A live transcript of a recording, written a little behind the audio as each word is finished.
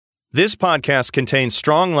This podcast contains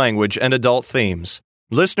strong language and adult themes.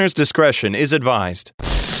 Listener's discretion is advised.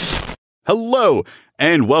 Hello,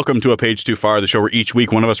 and welcome to A Page Too Far, the show where each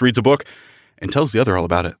week one of us reads a book and tells the other all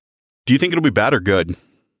about it. Do you think it'll be bad or good?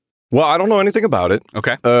 Well, I don't know anything about it.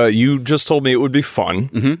 Okay. You just told me it would be fun.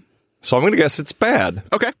 Mm-hmm. So I'm going to guess it's bad.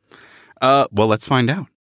 Okay. Well, let's find out.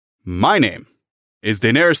 My name is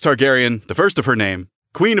Daenerys Targaryen, the first of her name,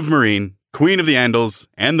 Queen of Meereen, Queen of the Andals,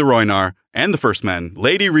 and the Rhoynar, and the First Men,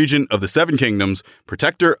 Lady Regent of the Seven Kingdoms,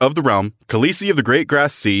 Protector of the Realm, Khaleesi of the Great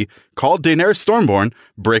Grass Sea, called Daenerys Stormborn,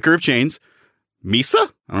 Breaker of Chains,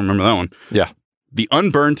 Misa? I don't remember that one. Yeah. The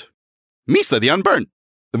Unburnt. Misa, the Unburnt.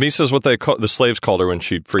 The Misa is what the slaves called her when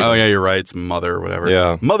she freed Oh, them. yeah, you're right. It's Mother or whatever.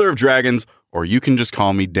 Yeah. Mother of Dragons, or you can just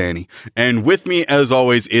call me Danny. And with me, as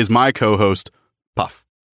always, is my co-host, Puff.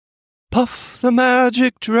 Puff the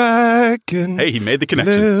magic dragon. Hey, he made the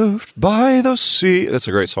connection. Lived by the sea. That's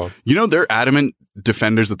a great song. You know, they're adamant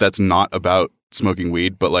defenders that that's not about smoking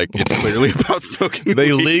weed, but like it's clearly about smoking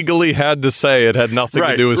They weed. legally had to say it had nothing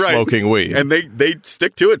to do with smoking weed. And they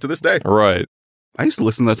stick to it to this day. Right. I used to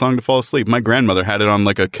listen to that song to fall asleep. My grandmother had it on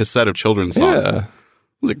like a cassette of children's songs. Yeah.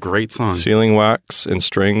 It was a great song. Sealing wax and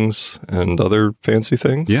strings and other fancy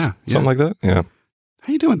things. Yeah. Something like that. Yeah.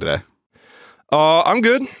 How you doing today? I'm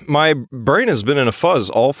good. My brain has been in a fuzz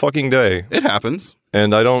all fucking day. It happens.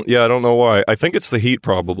 And I don't know why. I think it's the heat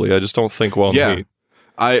probably. I just don't think well in the heat.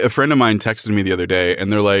 A friend of mine texted me the other day and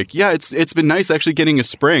they're like, yeah, it's been nice actually getting a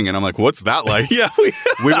spring. And I'm like, what's that like? Yeah. We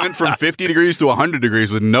went from 50 degrees to 100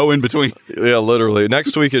 degrees with no in between. Yeah, literally.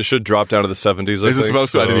 Next week it should drop down to the 70s. Is it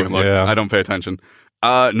supposed to? I didn't even look. Yeah. I don't pay attention.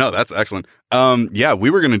 No, that's excellent. Yeah, we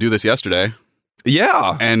were going to do this yesterday.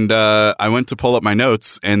 Yeah. And I went to pull up my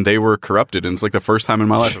notes and they were corrupted. And it's like the first time in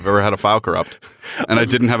my life I've ever had a file corrupt. And I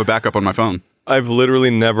didn't have a backup on my phone. I've literally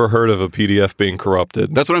never heard of a PDF being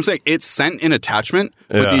corrupted. That's what I'm saying. It sent an attachment,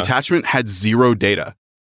 but the attachment had zero data.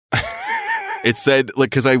 It said, like,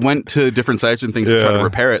 because I went to different sites and things to try to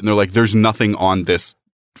repair it. And they're like, there's nothing on this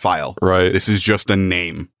file. Right. This is just a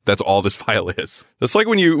name. That's all this file is. That's like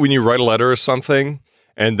when you write a letter or something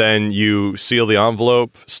and then you seal the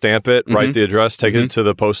envelope, stamp it, write the address, take it to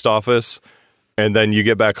the post office, and then you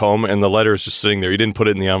get back home and the letter is just sitting there. You didn't put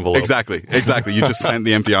it in the envelope. Exactly. You just sent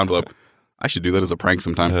the empty envelope. I should do that as a prank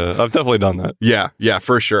sometime. I've definitely done that. Yeah,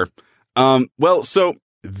 for sure. Well, so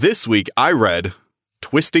this week I read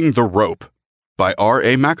Twisting the Rope by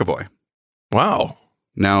R.A. McAvoy. Wow.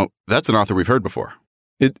 Now, that's an author we've heard before.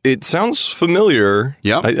 It sounds familiar.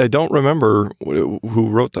 Yeah. I don't remember who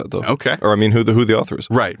wrote that, though. Okay. Or, I mean, who the author is.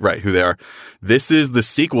 Right, who they are. This is the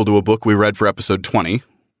sequel to a book we read for episode 20.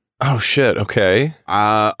 Oh, shit. Okay.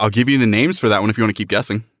 I'll give you the names for that one if you want to keep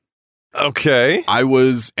guessing. Okay. I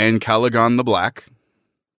was Calagon the Black.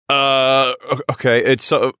 Okay.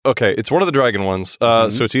 It's one of the dragon ones.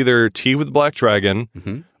 So it's either Tea with the Black Dragon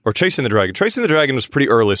or Chasing the Dragon. Chasing the Dragon was pretty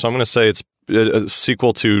early, so I'm going to say it's a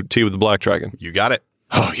sequel to Tea with the Black Dragon. You got it.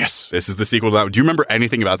 Oh, yes. This is the sequel to that one. Do you remember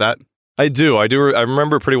anything about that? I do. I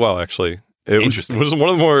remember it pretty well, actually. It was one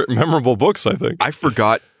of the more memorable books, I think. I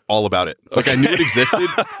forgot all about it. Like, I knew it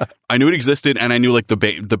existed. And I knew like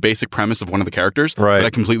the basic premise of one of the characters. Right. But I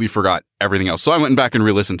completely forgot everything else. So I went back and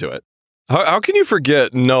re-listened to it. How can you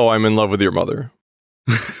forget, no, I'm in love with your mother?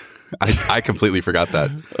 I completely forgot that.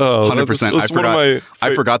 100%.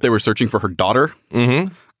 I forgot they were searching for her daughter.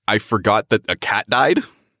 Mm-hmm. I forgot that a cat died.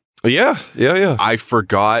 Yeah. I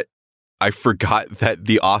forgot that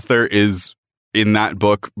the author is in that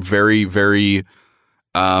book very, very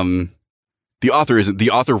the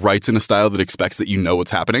author writes in a style that expects that you know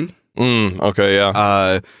what's happening. Okay,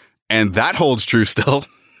 yeah. And that holds true still.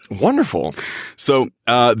 Wonderful. So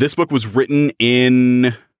this book was written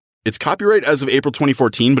in, it's copyright as of April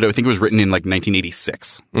 2014, but I think it was written in like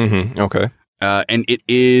 1986. Okay. And it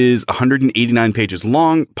is 189 pages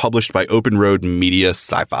long, published by Open Road Media,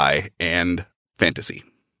 Sci-Fi, and Fantasy.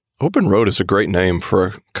 Open Road is a great name for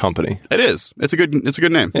a company. It is. It's a good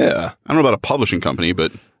name. Yeah. I don't know about a publishing company,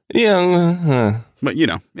 but yeah. But you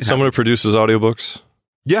know, someone who produces audiobooks.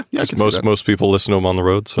 Yeah. I can see that. Most people listen to them on the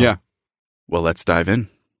road. So. Yeah. Well, let's dive in.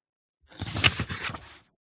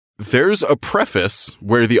 There's a preface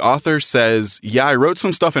where the author says, "Yeah, I wrote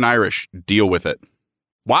some stuff in Irish. Deal with it."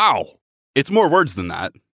 Wow. It's more words than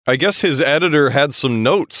that. I guess his editor had some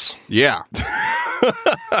notes. Yeah.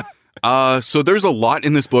 So there's a lot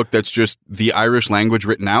in this book that's just the Irish language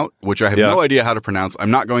written out, which I have no idea how to pronounce.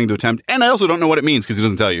 I'm not going to attempt, and I also don't know what it means because he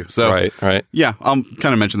doesn't tell you. So right. Yeah, I'll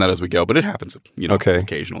kind of mention that as we go, but it happens,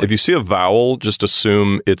 occasionally. If you see a vowel, just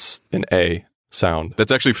assume it's an A sound.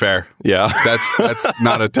 That's actually fair. Yeah. That's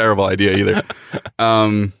not a terrible idea either.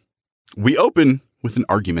 We open with an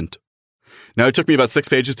argument. Now, it took me about 6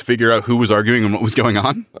 pages to figure out who was arguing and what was going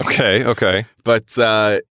on. Okay. But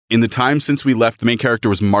in the time since we left, the main character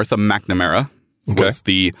was Martha McNamara, was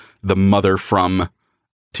the mother from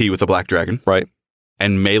Tea with the Black Dragon. Right.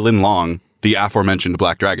 And Maylin Long, the aforementioned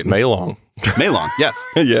Black Dragon. Maylong, yes.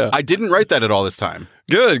 Yeah. I didn't write that at all this time.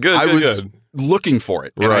 Good. I was looking for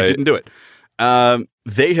it, and I didn't do it.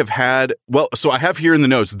 They have had, so I have here in the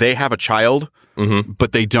notes, they have a child,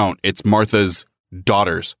 but they don't. It's Martha's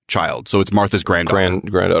daughter's child. So it's Martha's granddaughter.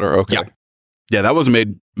 Granddaughter, okay. Yeah, that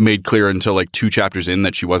wasn't made clear until like 2 chapters in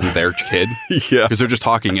that she wasn't their kid. Yeah. Because they're just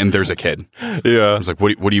talking and there's a kid. Yeah. I was like,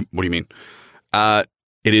 what do you mean?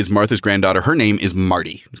 It is Martha's granddaughter. Her name is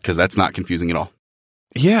Marty, because that's not confusing at all.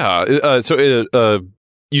 Yeah.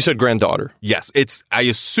 You said granddaughter. Yes. I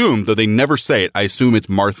assume, though they never say it, I assume it's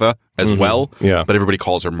Martha as well. Yeah. But everybody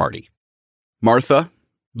calls her Marty. Martha,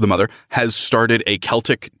 the mother, has started a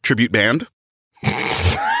Celtic tribute band.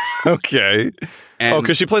 Okay. And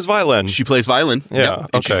because she plays violin. She plays violin. Yeah.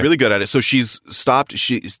 And she's really good at it. So she's stopped.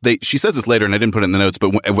 She says this later, and I didn't put it in the notes,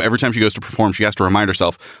 but every time she goes to perform, she has to remind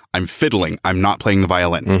herself, I'm fiddling. I'm not playing the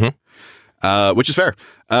violin. Which is fair.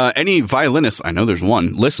 Any violinists, I know there's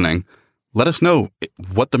one listening, let us know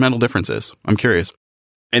what the mental difference is. I'm curious.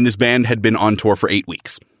 And this band had been on tour for 8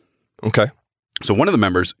 weeks. Okay. So one of the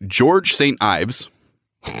members, George St. Ives,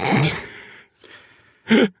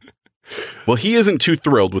 well, he isn't too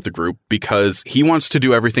thrilled with the group because he wants to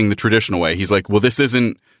do everything the traditional way. He's like, well, this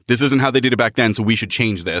isn't how they did it back then, so we should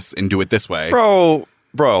change this and do it this way. Bro.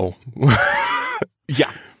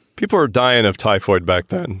 Yeah. People were dying of typhoid back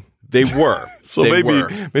then. They were. So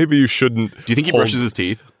maybe you shouldn't. Do you think he brushes his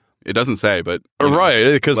teeth? It doesn't say, but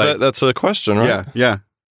right, because that's a question, right? Yeah.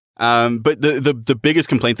 But the biggest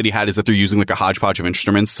complaint that he had is that they're using like a hodgepodge of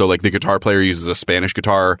instruments. So like the guitar player uses a Spanish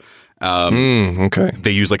guitar. Okay.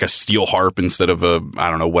 They use like a steel harp instead of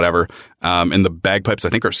whatever. And the bagpipes, I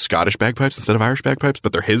think, are Scottish bagpipes instead of Irish bagpipes,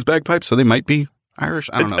 but they're his bagpipes, so they might be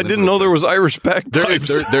Irish. I don't know. I didn't know there was Irish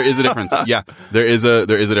bagpipes. There is a difference. Yeah, there is a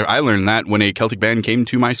difference. I learned that when a Celtic band came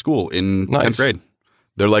to my school in 10th grade.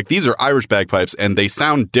 They're like, these are Irish bagpipes, and they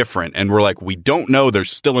sound different. And we're like, we don't know. They're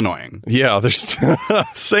still annoying. Yeah, they're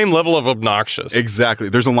same level of obnoxious. Exactly.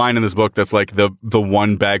 There's a line in this book that's like the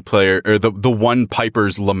one bag player or the one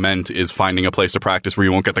piper's lament is finding a place to practice where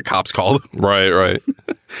you won't get the cops called. Right.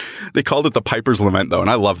 They called it the piper's lament, though, and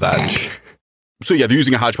I love that. So yeah, they're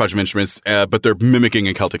using a hodgepodge of instruments, but they're mimicking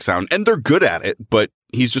a Celtic sound, and they're good at it. But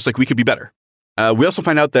he's just like, we could be better. We also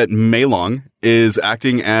find out that Maylong is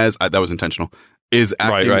acting as that was intentional. Is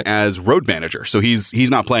acting as road manager. So he's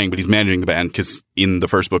not playing, but he's managing the band because in the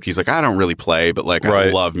first book, he's like, I don't really play, but like I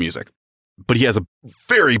love music. But he has a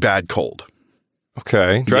very bad cold.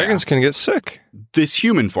 Okay. Dragons can get sick. This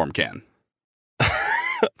human form can.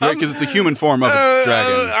 Right, because it's a human form of a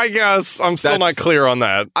dragon. I guess. I'm still not clear on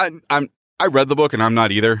that. I read the book and I'm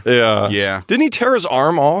not either. Yeah. Didn't he tear his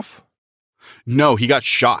arm off? No, he got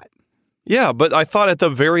shot. Yeah, but I thought at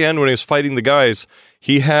the very end when he was fighting the guys,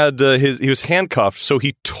 he had he was handcuffed, so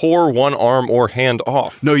he tore one arm or hand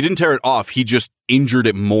off. No, he didn't tear it off. He just injured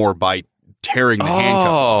it more by tearing the handcuffs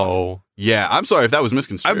off. Yeah, I'm sorry if that was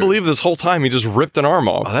misconstrued. I believe this whole time he just ripped an arm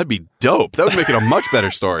off. Oh, that'd be dope. That would make it a much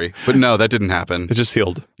better story. But no, that didn't happen. It just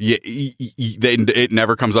healed. Yeah, it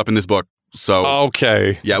never comes up in this book. So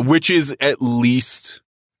okay, yeah, which is at least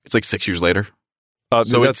it's like 6 years later.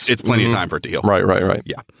 So it's plenty of time for it to heal. Right.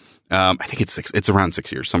 Yeah. I think it's 6. It's around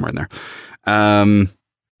 6 years, somewhere in there.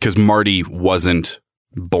 Because Marty wasn't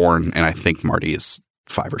born, and I think Marty is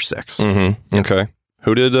 5 or 6. Mm-hmm. Okay.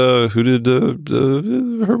 Who did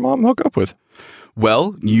her mom hook up with?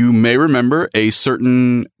 Well, you may remember a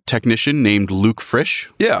certain technician named Luke Frisch.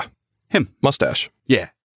 Yeah, him. Mustache. Yeah,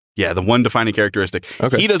 the one defining characteristic.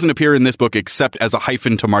 Okay. He doesn't appear in this book except as a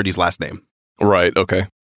hyphen to Marty's last name. Right. Okay.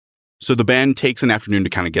 So the band takes an afternoon to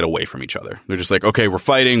kind of get away from each other. They're just like, okay, we're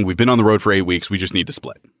fighting. We've been on the road for 8 weeks. We just need to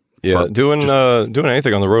split. Yeah, doing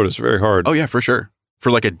anything on the road is very hard. Oh, yeah, for sure.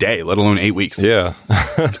 For like a day, let alone 8 weeks. Yeah.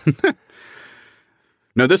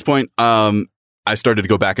 Now, at this point, I started to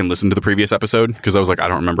go back and listen to the previous episode because I was like, I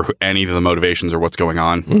don't remember any of the motivations or what's going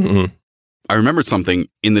on. Mm-hmm. I remembered something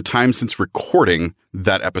in the time since recording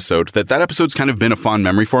that episode, that episode's kind of been a fond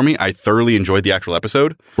memory for me. I thoroughly enjoyed the actual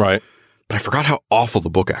episode. Right. But I forgot how awful the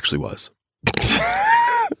book actually was.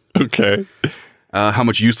 Okay. How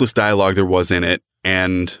much useless dialogue there was in it.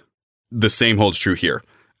 And the same holds true here.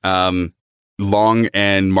 Long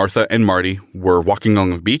and Martha and Marty were walking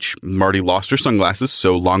along the beach. Marty lost her sunglasses,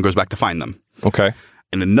 so Long goes back to find them. Okay.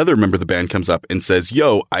 And another member of the band comes up and says,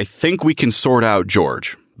 yo, I think we can sort out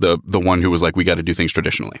George, the one who was like, we got to do things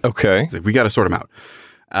traditionally. Okay. He's like, we got to sort him out.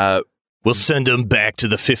 We'll send him back to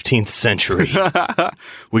the 15th century.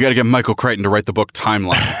 We got to get Michael Crichton to write the book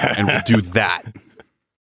Timeline, and we'll do that.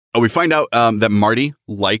 We find out that Marty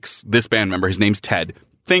likes this band member. His name's Ted.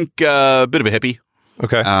 Think a bit of a hippie.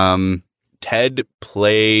 Okay. Ted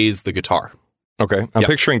plays the guitar. Okay. I'm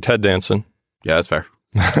picturing Ted Danson. Yeah, that's fair.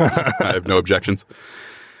 I have no objections.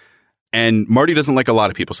 And Marty doesn't like a lot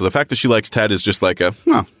of people. So the fact that she likes Ted is just like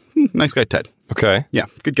nice guy Ted. Okay. Yeah,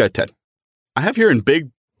 good guy Ted. I have here in big,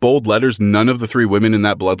 bold letters, none of the three women in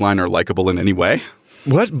that bloodline are likable in any way.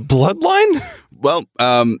 What? Bloodline? Well,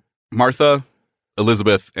 Martha,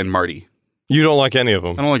 Elizabeth, and Marty. You don't like any of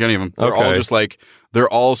them? I don't like any of them. They're all just like, they're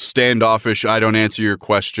all standoffish. I don't answer your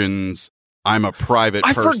questions. I'm a private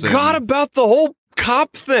person. I forgot about the whole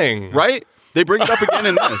cop thing. Right? They bring it up again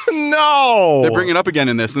in this. No. They bring it up again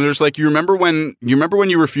in this. And they're just like, you remember when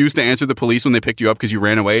you refused to answer the police when they picked you up because you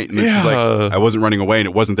ran away? And she's like, I wasn't running away and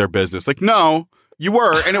it wasn't their business. Like, no, you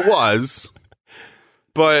were and it was.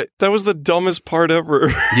 But that was the dumbest part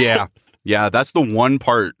ever. Yeah. Yeah, that's the one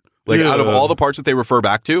part. Like, out of all the parts that they refer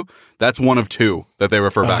back to, that's one of two that they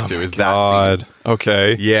refer back to is that scene.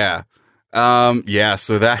 Okay. Yeah.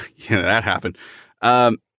 So that happened.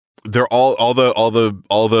 They're all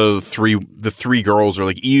the three girls are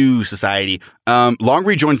like, ew, society. Long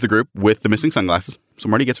rejoins the group with the missing sunglasses. So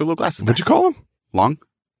Marty gets her little glasses back. What'd you call him? Long.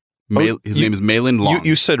 His name is Malin Long.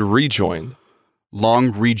 You said rejoined.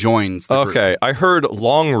 Long rejoins the group. Okay. I heard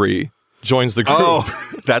Long joins the group.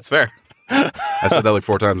 Oh, that's fair. I said that like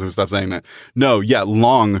 4 times and we stopped saying that. No, yeah,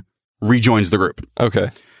 Long rejoins the group. Okay.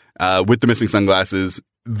 With the missing sunglasses.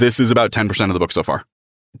 This is about 10% of the book so far.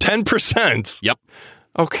 10%? Yep.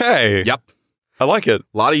 Okay. Yep. I like it.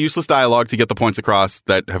 A lot of useless dialogue to get the points across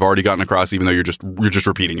that have already gotten across, even though you're just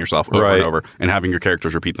repeating yourself over and over and having your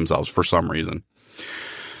characters repeat themselves for some reason.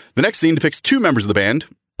 The next scene depicts 2 members of the band,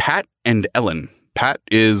 Pat and Ellen. Pat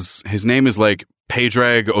his name is like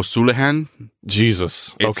Padraig O'Sullivan.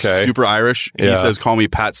 Jesus. It's okay. super Irish. Yeah. He says, call me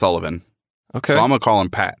Pat Sullivan. Okay. So I'm going to call him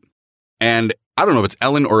Pat. And I don't know if it's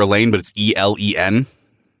Ellen or Elaine, but it's E-L-E-N.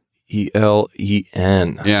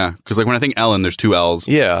 E-L-E-N. Yeah. Because like when I think Ellen, there's 2 L's.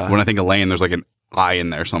 Yeah. When I think Elaine, there's like an I in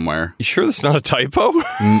there somewhere. You sure that's not a typo?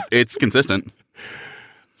 It's consistent.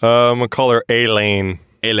 I'm going to call her Elaine.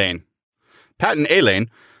 Elaine. Pat and Elaine,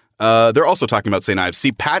 they're also talking about St. Ives.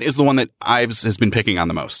 See, Pat is the one that Ives has been picking on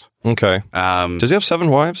the most. Okay. Does he have 7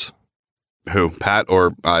 wives? Who? Pat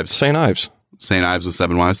or Ives? St. Ives. St. Ives with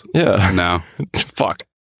 7 wives? Yeah. No. Fuck.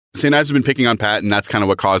 St. Ives has been picking on Pat, and that's kind of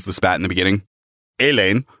what caused the spat in the beginning.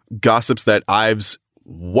 Elaine gossips that Ives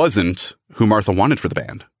wasn't who Martha wanted for the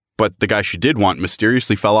band, but the guy she did want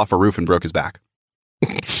mysteriously fell off a roof and broke his back.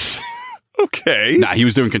 Okay. Nah, he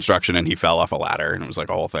was doing construction and he fell off a ladder, and it was like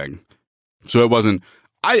a whole thing. So it wasn't...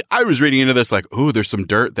 I was reading into this like, ooh, there's some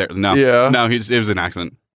dirt there. No, it was an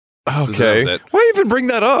accident. Okay. That Why even bring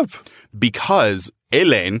that up? Because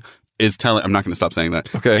Elaine is telling... I'm not going to stop saying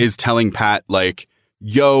that. Okay. Is telling Pat, like,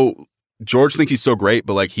 yo... George thinks he's so great,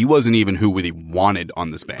 but like he wasn't even who we wanted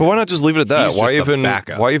on this band. But why not just leave it at that? He's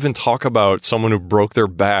Why even talk about someone who broke their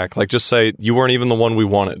back? Like just say you weren't even the one we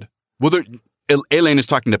wanted. Well, Elaine is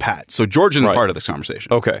talking to Pat, so George isn't part of this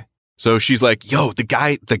conversation. Okay. So she's like, "Yo, the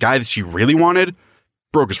guy that she really wanted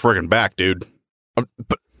broke his friggin' back, dude."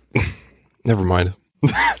 But never mind.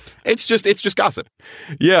 It's just gossip.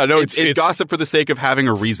 Yeah, no, it's gossip for the sake of having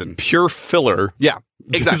a reason. Pure filler. Yeah,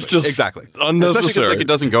 exactly. It's just exactly unnecessary. Especially like it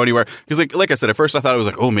doesn't go anywhere. Because like I said, at first I thought it was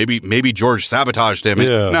like, oh, maybe George sabotaged him.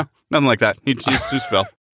 Yeah. No, nothing like that. He just fell.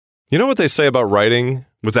 You know what they say about writing?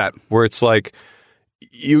 What's that? Where it's like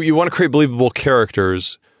you want to create believable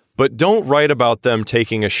characters, but don't write about them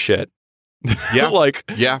taking a shit.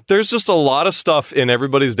 Yeah. There's just a lot of stuff in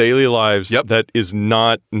everybody's daily lives that is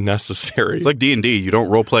not necessary. It's like D&D. You don't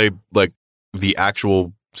role play like the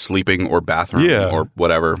actual sleeping or bathroom or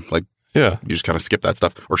whatever. Like, you just kind of skip that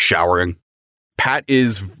stuff. Or showering. Pat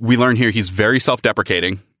we learn here, he's very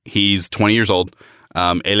self-deprecating. He's 20 years old.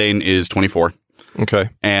 Elaine is 24. Okay.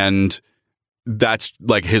 And that's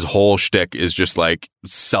like his whole shtick is just like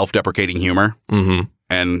self-deprecating humor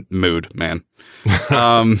and mood, man.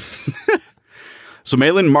 So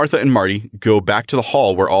Malin, Martha, and Marty go back to the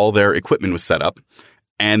hall where all their equipment was set up,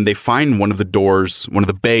 and they find one of the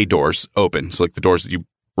bay doors open. So like the doors that you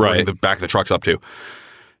bring the back of the trucks up to.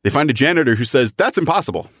 They find a janitor who says, that's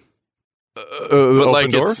impossible. But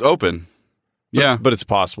like door? It's open. Yeah. But it's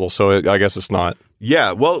possible, so I guess it's not.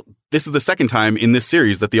 Yeah, well, this is the second time in this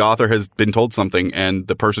series that the author has been told something and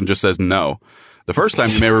the person just says no. The first time,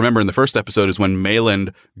 you may remember in the first episode, is when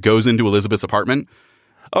Mayland goes into Elizabeth's apartment.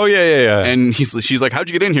 Oh, yeah. And she's like, how'd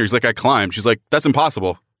you get in here? He's like, I climbed. She's like, that's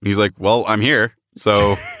impossible. And he's like, well, I'm here.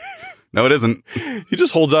 So No, it isn't. He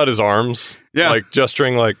just holds out his arms, like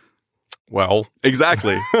gesturing, like, well,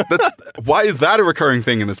 exactly. Why is that a recurring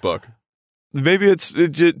thing in this book? Maybe it's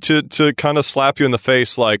to kind of slap you in the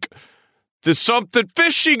face, like, there's something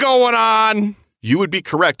fishy going on. You would be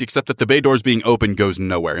correct, except that the bay doors being open goes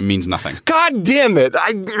nowhere. It means nothing. God damn it!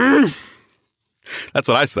 That's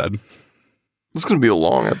what I said. This is going to be a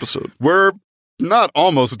long episode. We're not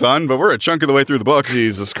almost done, but we're a chunk of the way through the book.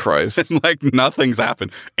 Jesus Christ. And like nothing's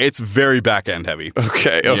happened. It's very back end heavy.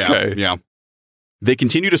 Okay. Yeah. They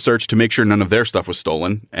continue to search to make sure none of their stuff was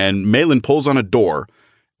stolen, and Malin pulls on a door.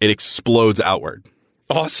 It explodes outward.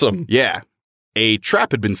 Awesome. Yeah. A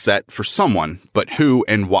trap had been set for someone, but who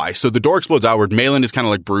and why? So the door explodes outward. Malin is kind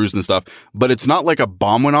of like bruised and stuff, but it's not like a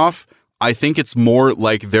bomb went off. I think it's more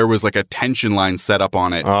like there was like a tension line set up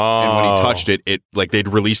on it. Oh. And when he touched it, like they'd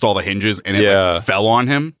released all the hinges and it like fell on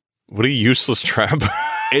him. What a useless trap.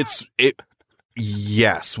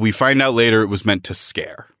 Yes. We find out later it was meant to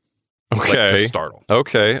scare. Okay. Like to startle.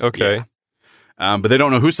 Okay. Yeah. But they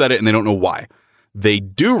don't know who said it and they don't know why. They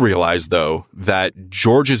do realize, though, that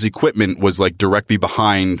George's equipment was like directly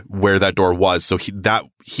behind where that door was. So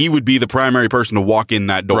he would be the primary person to walk in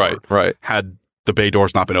that door. Right. Had the bay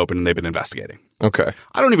doors not been open and they've been investigating. Okay.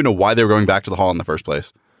 I don't even know why they were going back to the hall in the first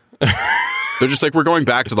place. They're just like, we're going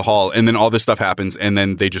back to the hall, and then all this stuff happens, and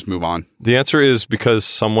then they just move on. The answer is because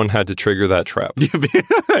someone had to trigger that trap.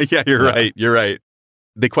 Yeah, you're right. You're right.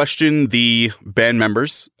 They question the band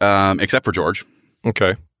members, except for George.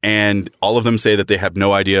 Okay. And all of them say that they have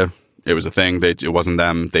no idea it was a thing. It wasn't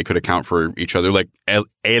them. They could account for each other. Like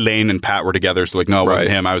Elaine and Pat were together. So like, no, it wasn't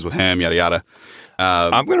him. I was with him, yada, yada.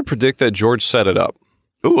 I'm going to predict that George set it up.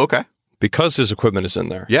 Ooh, okay. Because his equipment is in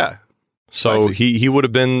there. Yeah. So he would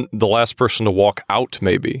have been the last person to walk out,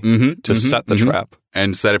 maybe, to set the trap.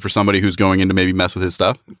 And set it for somebody who's going in to maybe mess with his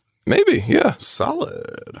stuff? Maybe, yeah.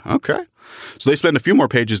 Solid. Okay. So they spend a few more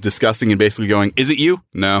pages discussing and basically going, is it you?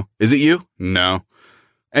 No. Is it you? No.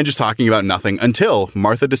 And just talking about nothing until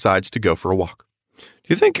Martha decides to go for a walk. Do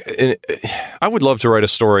you think, I would love to write a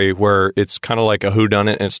story where it's kind of like a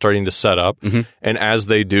whodunit and it's starting to set up. And as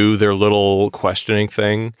they do their little questioning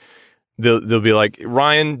thing, they'll be like,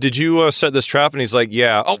 Ryan, did you set this trap? And he's like,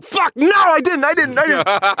 yeah. Oh, fuck. No, I didn't.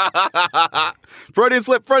 Freudian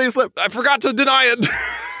slip. I forgot to deny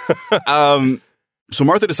it. So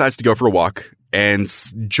Martha decides to go for a walk. And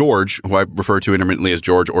George, who I refer to intermittently as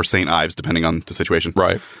George or St. Ives, depending on the situation,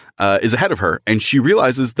 is ahead of her. And she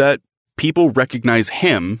realizes that people recognize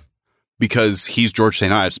him because he's George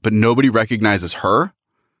St. Ives, but nobody recognizes her.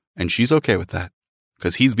 And she's okay with that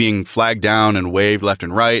because he's being flagged down and waved left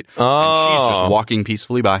and right. Oh. And she's just walking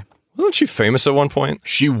peacefully by. Wasn't she famous at one point?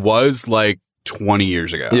 She was like 20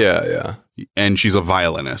 years ago. Yeah. And she's a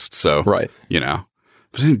violinist. So, you know.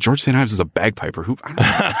 But then George St. Ives is a bagpiper. Who? I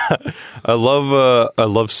don't know. I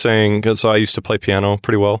love saying, so I used to play piano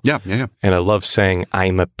pretty well. Yeah. And I love saying,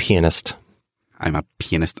 I'm a pianist. I'm a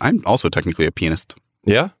pianist. I'm also technically a pianist.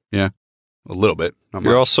 Yeah? Yeah. A little bit. Not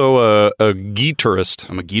You're much. Also a guitarist.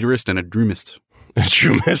 I'm a guitarist and a drumist. A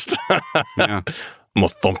drumist? Yeah. I'm a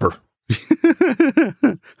thumper.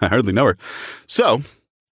 I hardly know her. So,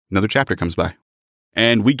 another chapter comes by.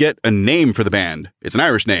 And we get a name for the band. It's an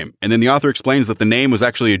Irish name. And then the author explains that the name was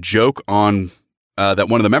actually a joke on that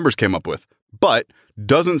one of the members came up with, but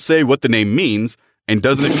doesn't say what the name means and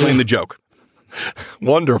doesn't explain the joke.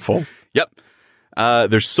 Wonderful. Yep.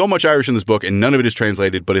 There's so much Irish in this book and none of it is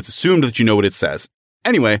translated, but it's assumed that you know what it says.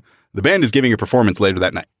 Anyway, the band is giving a performance later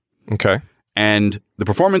that night. Okay. And the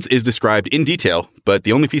performance is described in detail, but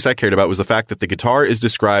the only piece I cared about was the fact that the guitar is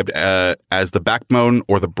described as the backbone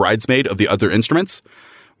or the bridesmaid of the other instruments,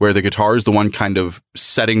 where the guitar is the one kind of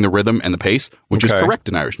setting the rhythm and the pace, which is correct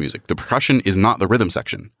in Irish music. The percussion is not the rhythm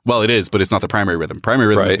section. Well, it is, but it's not the primary rhythm. Primary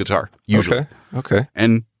rhythm is guitar, usually. Okay.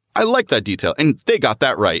 And I like that detail, and they got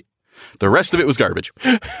that right. The rest of it was garbage.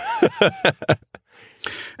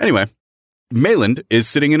 Anyway, Mayland is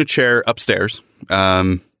sitting in a chair upstairs.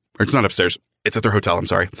 Or it's not upstairs. It's at their hotel. I'm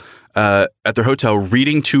sorry. At their hotel,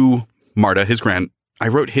 reading to Marta, I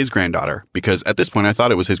wrote his granddaughter because at this point I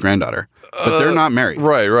thought it was his granddaughter, but they're not married.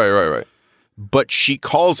 Right. But she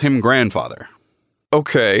calls him grandfather.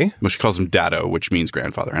 Okay. Well, she calls him Daddo, which means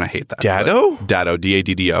grandfather, and I hate that. Daddo? Daddo,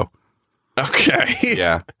 Daddo. Okay.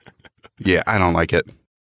 Yeah. Yeah, I don't like it.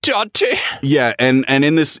 Daddy. Yeah, and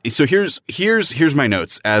in this, so here's my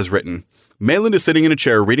notes as written. Mayland is sitting in a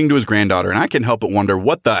chair reading to his granddaughter, and I can't help but wonder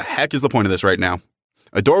what the heck is the point of this right now.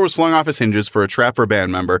 A door was flung off its hinges for a trap for a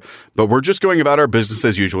band member, but we're just going about our business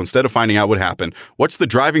as usual instead of finding out what happened. What's the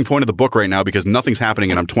driving point of the book right now? Because nothing's happening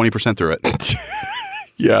and I'm 20% through it.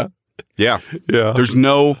 Yeah. There's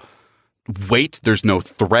no weight. There's no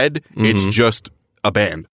thread. It's just a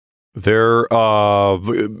band. They're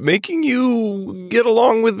making you get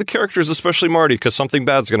along with the characters, especially Marty, because something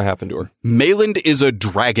bad's going to happen to her. Mayland is a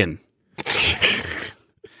dragon.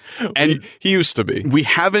 And he used to be. We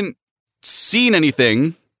haven't seen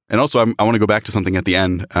anything. And also, I want to go back to something at the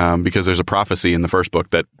end because there's a prophecy in the first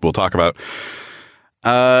book that we'll talk about.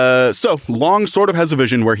 So Long sort of has a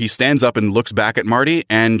vision where he stands up and looks back at Marty,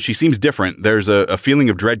 and she seems different. There's a feeling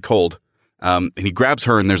of dread cold. And he grabs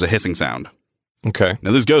her, and there's a hissing sound. Okay.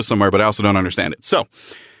 Now, this goes somewhere, but I also don't understand it. So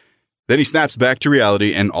then he snaps back to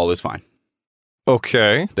reality, and all is fine.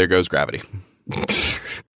 Okay. There goes gravity.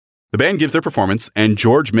 The band gives their performance, and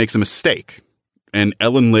George makes a mistake. And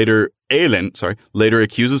Aelin later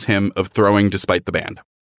accuses him of throwing despite the band.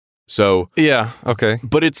 So yeah, okay.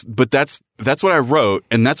 But that's what I wrote,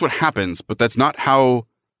 and that's what happens. But that's how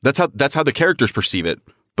the characters perceive it.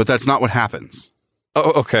 But that's not what happens.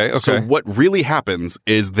 Oh, okay. So what really happens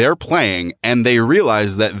is they're playing, and they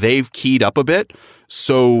realize that they've keyed up a bit.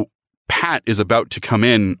 So Pat is about to come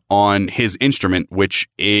in on his instrument, which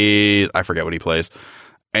is, I forget what he plays,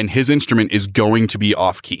 and his instrument is going to be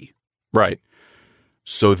off key. Right.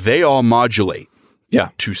 So they all modulate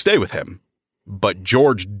to stay with him, but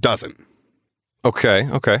George doesn't. Okay.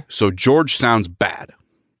 So George sounds bad,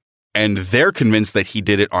 and they're convinced that he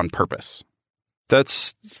did it on purpose.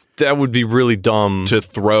 That would be really dumb.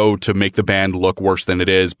 To make the band look worse than it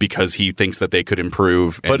is because he thinks that they could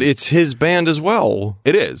improve. But it's his band as well.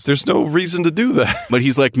 It is. There's no reason to do that. But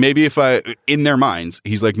he's like, in their minds,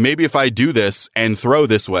 he's like, maybe if I do this and throw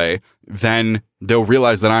this way, then they'll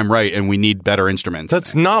realize that I'm right and we need better instruments.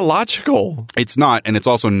 That's not logical. It's not, and it's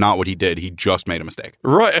also not what he did. He just made a mistake.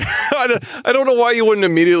 Right. I don't know why you wouldn't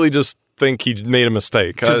immediately just think he made a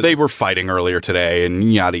mistake. Because they were fighting earlier today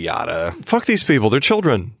and yada yada. Fuck these people. They're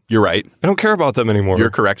children. You're right. I don't care about them anymore.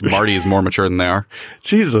 You're correct. Marty is more mature than they are.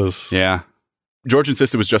 Jesus. Yeah. George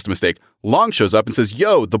insists it was just a mistake. Long shows up and says,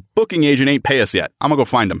 yo, the booking agent ain't pay us yet. I'm going to go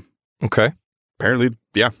find him. Okay. Apparently,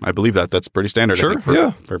 yeah, I believe that. That's pretty standard. Sure. I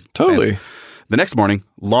think, for totally. Fans. The next morning,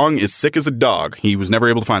 Long is sick as a dog. He was never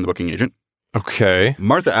able to find the booking agent. Okay.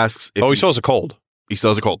 Martha asks if he still has a cold. He still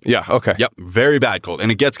has a cold. Yeah, okay. Yep, very bad cold. And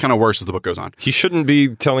it gets kind of worse as the book goes on. He shouldn't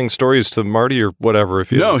be telling stories to Marty or whatever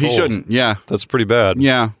if he has a cold. No, he shouldn't. Yeah. That's pretty bad.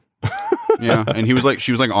 Yeah. Yeah. And she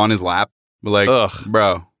was like on his lap. Like,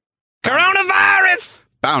 bro. Coronavirus!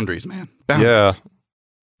 Boundaries, man. Boundaries. Yeah.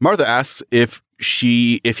 Martha asks if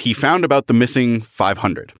he found about the missing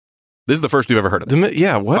 $500. This is the first we've ever heard of this.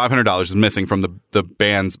 What? $500 is missing from the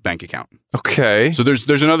band's bank account. Okay. So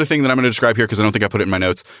there's another thing that I'm going to describe here because I don't think I put it in my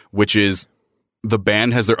notes, which is the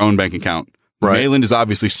band has their own bank account. Right. Mayland is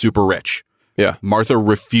obviously super rich. Yeah. Martha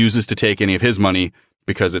refuses to take any of his money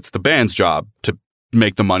because it's the band's job to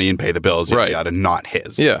make the money and pay the bills. Right. Yada, not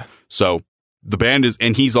his. Yeah. So the band is,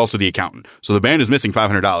 and he's also the accountant. So the band is missing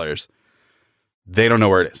 $500. They don't know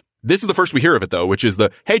where it is. This is the first we hear of it, though, which is hey,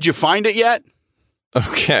 did you find it yet?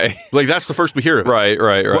 Okay. Like, that's the first we hear of it.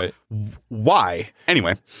 Right. Why?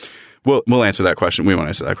 Anyway, we'll answer that question. We won't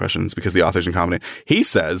answer that question. It's because the author's incompetent. He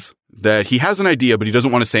says that he has an idea, but he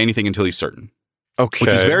doesn't want to say anything until he's certain. Okay.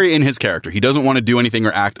 Which is very in his character. He doesn't want to do anything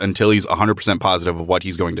or act until he's 100% positive of what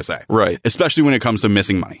he's going to say. Right. Especially when it comes to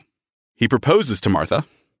missing money. He proposes to Martha.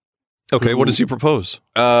 Okay, what does he propose?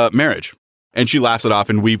 Marriage. And she laughs it off,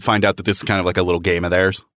 and we find out that this is kind of like a little game of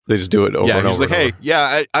theirs. They just do it over and over. She's like,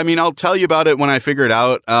 hey, I mean, I'll tell you about it when I figure it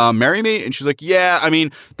out. Marry me? And she's like, yeah, I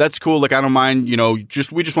mean, that's cool. Like, I don't mind, we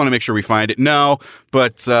just want to make sure we find it. No,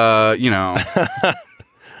 but,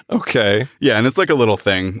 Okay. Yeah, and it's like a little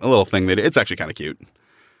thing that it's actually kind of cute.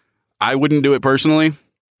 I wouldn't do it personally,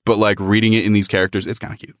 but like reading it in these characters, it's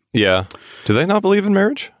kind of cute. Yeah. Do they not believe in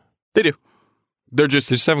marriage? They do. They just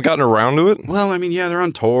haven't gotten around to it? Well, I mean, yeah, they're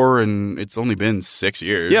on tour, and it's only been 6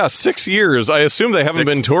 years. Yeah, 6 years. I assume they haven't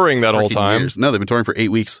been touring that whole time. Years. No, they've been touring for 8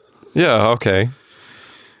 weeks. Yeah, okay.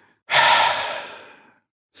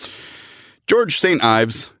 George St.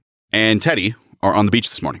 Ives and Teddy are on the beach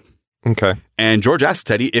this morning. Okay. And George asks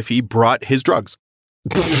Teddy if he brought his drugs.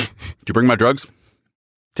 Did you bring my drugs?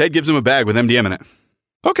 Ted gives him a bag with MDM in it.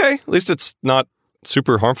 Okay. At least it's not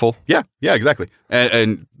super harmful. Yeah, exactly.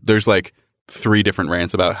 And there's like 3 different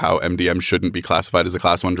rants about how MDM shouldn't be classified as a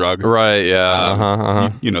class 1 drug. Right,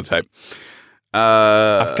 yeah. You know the type.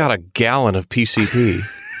 I've got a gallon of PCP.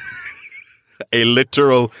 A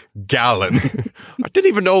literal gallon. I didn't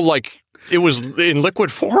even know, it was in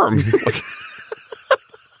liquid form.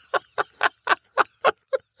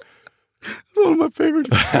 It's one of my favorites.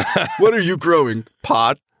 What are you growing?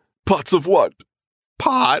 Pot? Pots of what?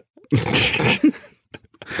 Pot?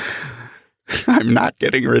 I'm not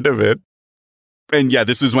getting rid of it. And yeah,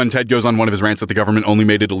 this is when Ted goes on one of his rants that the government only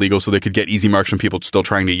made it illegal so they could get easy marks from people still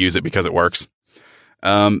trying to use it because it works.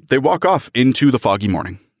 They walk off into the foggy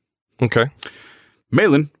morning. Okay.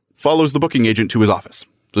 Malin follows the booking agent to his office.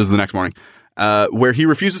 This is the next morning, where he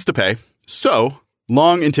refuses to pay. So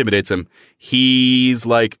Long intimidates him. He's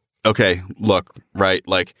like, okay, look, right,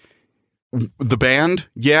 like the band,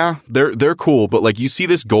 yeah, they're cool, but like you see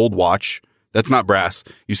this gold watch, that's not brass.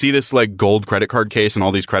 You see this like gold credit card case and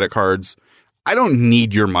all these credit cards. I don't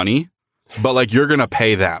need your money, but like you're going to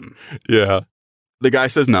pay them. Yeah. The guy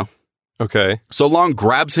says no. Okay. So Long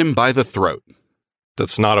grabs him by the throat.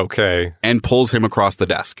 That's not okay. And pulls him across the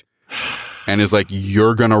desk and is like,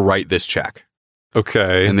 you're going to write this check.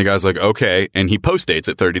 Okay. And the guy's like, okay. And he post dates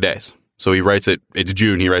it 30 days. So he writes it, it's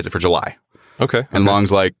June, he writes it for July. Okay. And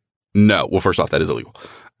Long's like, no. Well, first off, that is illegal.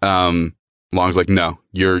 Long's like, no,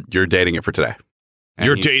 you're dating it for today. And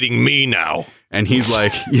you're dating me now. And he's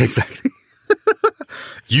like, yeah, exactly.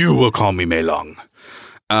 You will call me Mei Long.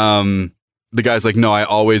 The guy's like, no, I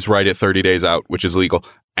always write it 30 days out, which is legal.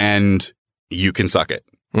 And you can suck it.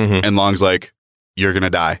 Mm-hmm. And Long's like, you're going to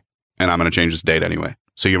die. And I'm going to change this date anyway.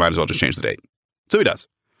 So you might as well just change the date. So he does.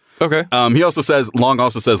 Okay. Long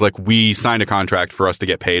also says, like, we signed a contract for us to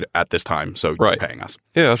get paid at this time. So you're paying us.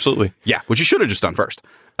 Yeah, absolutely. Yeah, which you should have just done first.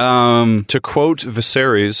 To quote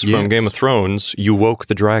Viserys from Game of Thrones, you woke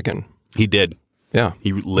the dragon. He did. Yeah.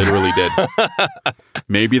 He literally did.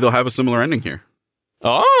 Maybe they'll have a similar ending here.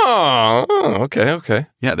 Oh, okay.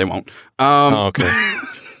 Yeah, they won't. Okay.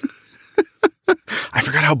 I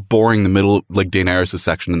forgot how boring the middle, like, Daenerys'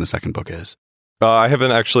 section in the second book is. I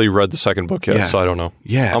haven't actually read the second book yet, so I don't know.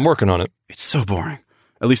 Yeah. I'm working on it. It's so boring.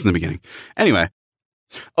 At least in the beginning. Anyway.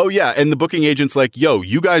 Oh, yeah. And the booking agent's like, yo,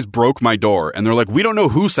 you guys broke my door. And they're like, we don't know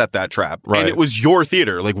who set that trap. Right. And it was your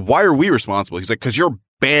theater. Like, why are we responsible? He's like, because you're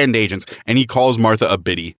band agents. And he calls Martha a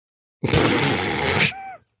biddy.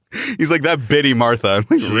 He's like, that biddy Martha. I'm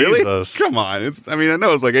like, really? Come on. I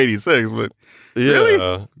know it's like 86, but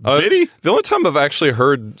really? Biddy? The only time I've actually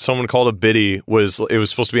heard someone called a biddy was it was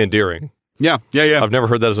supposed to be endearing. Yeah. I've never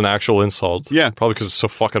heard that as an actual insult. Yeah. Probably because it's so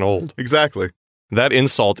fucking old. Exactly. That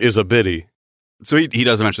insult is a biddy. So he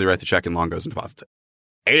does eventually write the check and Long goes and deposits it.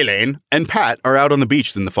 Elaine and Pat are out on the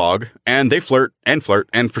beach in the fog and they flirt. And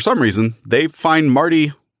for some reason, they find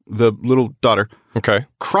Marty, the little daughter,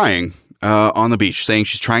 crying on the beach, saying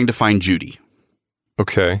she's trying to find Judy.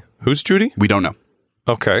 Okay. Who's Judy? We don't know.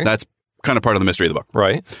 Okay. That's kind of part of the mystery of the book.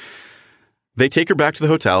 Right. They take her back to the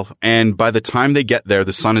hotel, and by the time they get there,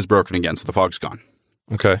 the sun is broken again, so the fog's gone.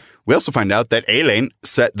 Okay. We also find out that Elaine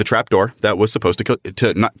set the trapdoor that was supposed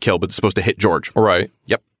to not kill, but supposed to hit George. Right.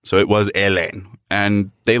 Yep. So it was Elaine.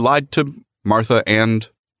 And they lied to Martha and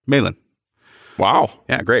Malin. Wow.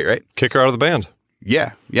 Yeah, great, right? Kick her out of the band.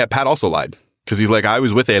 Yeah. Yeah, Pat also lied. Because he's like, I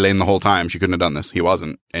was with Elaine the whole time. She couldn't have done this. He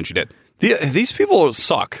wasn't, and she did. These people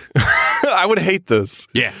suck. I would hate this.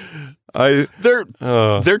 Yeah.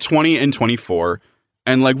 They're 20 and 24,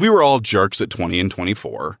 and like we were all jerks at 20 and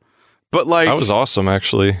 24, but like I was awesome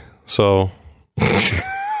actually. So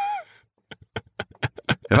have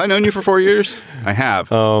I known you for 4 years? I have.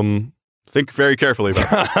 Think very carefully about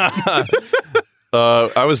that.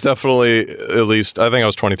 I was definitely I think I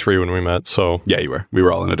was 23 when we met. So yeah, you were. We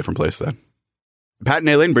were all in a different place then. Pat and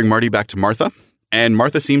Elaine bring Marty back to Martha. And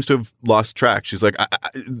Martha seems to have lost track. She's like,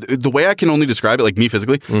 the way I can only describe it, like me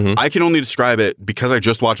physically, I can only describe it because I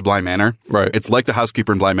just watched Bly Manor. Right. It's like the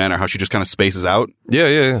housekeeper in Bly Manor, how she just kind of spaces out.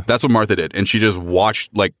 Yeah. That's what Martha did. And she just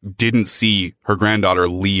watched, like, didn't see her granddaughter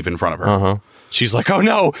leave in front of her. She's like, oh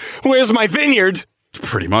no, where's my vineyard?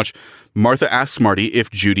 Pretty much. Martha asks Marty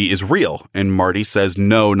if Judy is real. And Marty says,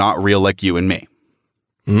 no, not real like you and me.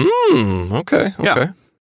 Okay. Yeah.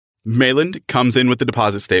 Mayland comes in with the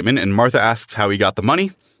deposit statement, and Martha asks how he got the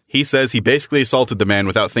money. He says he basically assaulted the man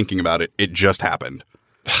without thinking about it. It just happened.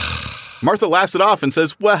 Martha laughs it off and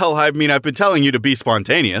says, well, I mean, I've been telling you to be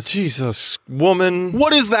spontaneous. Jesus, woman.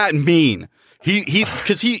 What does that mean?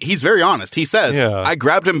 Because he's very honest. He says, I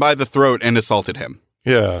grabbed him by the throat and assaulted him.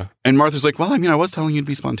 Yeah. And Martha's like, well, I mean, I was telling you to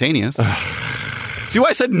be spontaneous. See why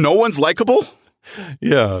I said no one's likable?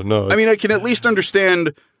 Yeah, no. I mean, I can at least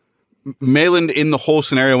understand Mayland in the whole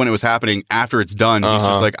scenario when it was happening. After it's done, he's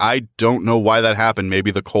just like, I don't know why that happened. Maybe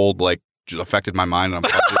the cold like just affected my mind. And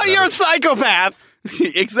I'm You're a psychopath.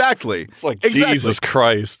 Exactly. It's like Jesus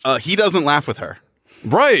Christ. He doesn't laugh with her.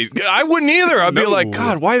 Right. I wouldn't either. I'd be like,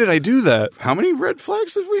 God, why did I do that? How many red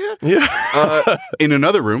flags have we had? Yeah. In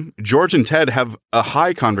another room, George and Ted have a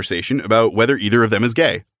high conversation about whether either of them is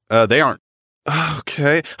gay. They aren't.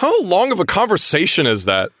 Okay. How long of a conversation is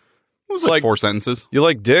that? It was like 4 sentences. You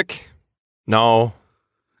like dick? No.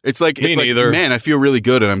 It's like, Me neither. Man, I feel really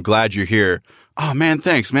good and I'm glad you're here. Oh, man,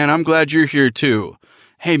 thanks, man. I'm glad you're here too.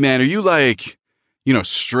 Hey, man, are you like,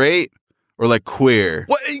 straight or like queer?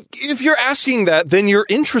 Well, if you're asking that, then you're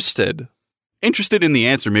interested. Interested in the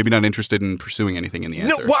answer, maybe not interested in pursuing anything in the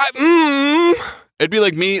answer. No, what? It'd be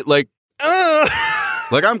like me, like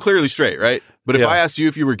I'm clearly straight, right? But if I asked you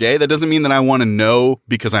if you were gay, that doesn't mean that I want to know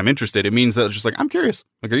because I'm interested. It means that it's just like, I'm curious.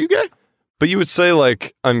 Like, are you gay? But you would say,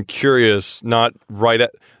 like, I'm curious, not right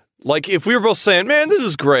at... Like, if we were both saying, man, this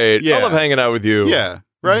is great. Yeah. I love hanging out with you. Yeah,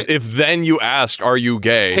 right? If then you asked, are you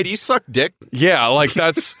gay? Hey, do you suck dick? Yeah, like,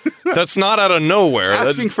 that's not out of nowhere.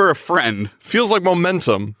 Asking for a friend. Feels like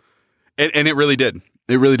momentum. And it really did.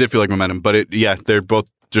 It really did feel like momentum. But they're both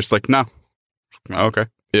just like, no. Oh, okay.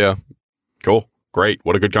 Yeah. Cool. Great.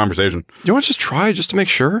 What a good conversation. You want to just try just to make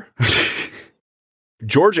sure?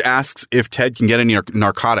 George asks if Ted can get any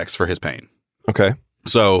narcotics for his pain. Okay.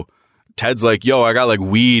 So Ted's like, yo, I got like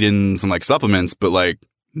weed and some like supplements, but like,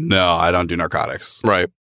 no, I don't do narcotics. Right.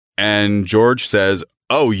 And George says,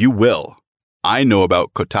 oh, you will. I know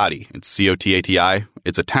about Cotati. It's Cotati.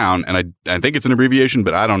 It's a town, and I think it's an abbreviation,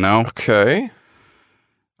 but I don't know. Okay.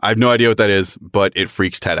 I have no idea what that is, but it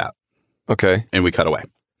freaks Ted out. Okay. And we cut away.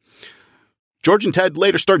 George and Ted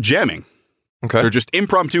later start jamming. Okay. They're just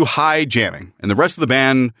impromptu high jamming. And the rest of the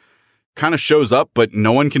band kind of shows up, but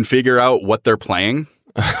no one can figure out what they're playing.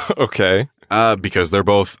 Okay. Because they're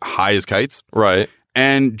both high as kites. Right.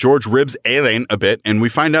 And George ribs Elaine a bit, and we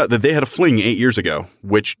find out that they had a fling 8 years ago,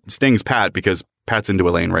 which stings Pat because Pat's into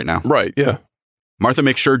Elaine right now. Right, yeah. Martha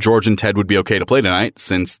makes sure George and Ted would be okay to play tonight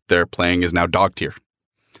since their playing is now dog tier.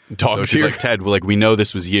 Dog She's tier? like, Ted, like, we know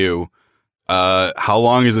this was you. How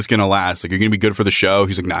long is this going to last? Like, you're going to be good for the show?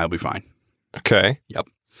 He's like, nah, he'll be fine. Okay. Yep.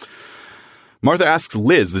 Martha asks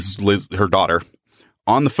Liz, this is Liz, her daughter,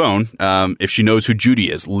 on the phone, if she knows who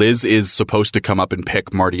Judy is. Liz is supposed to come up and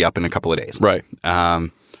pick Marty up in a couple of days. Right.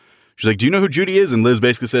 She's like, do you know who Judy is? And Liz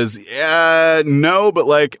basically says, yeah, no, but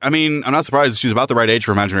like, I mean, I'm not surprised. She's about the right age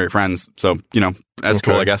for imaginary friends. So, that's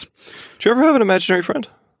cool, I guess. Do you ever have an imaginary friend?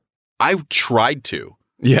 I tried to.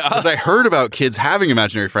 Yeah. Because I heard about kids having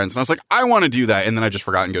imaginary friends, and I was like, I want to do that. And then I just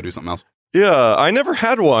forgot and go do something else. Yeah, I never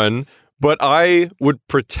had one, but I would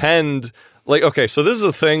pretend... Like, okay, so this is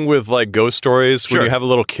a thing with like ghost stories when Sure. you have a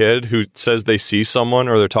little kid who says they see someone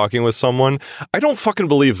or they're talking with someone. I don't fucking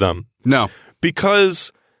believe them. No.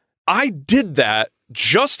 Because I did that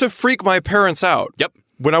just to freak my parents out. Yep.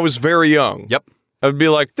 When I was very young. Yep. I'd be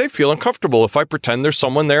like, they feel uncomfortable if I pretend there's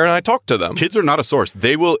someone there and I talk to them. Kids are not a source.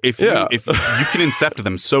 They will, if you can incept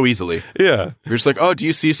them so easily. Yeah. You're just like, oh, do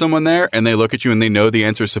you see someone there? And they look at you and they know the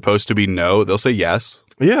answer is supposed to be no. They'll say yes.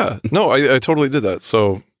 Yeah. No, I totally did that.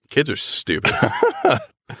 So... Kids are stupid.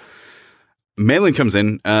 Malin comes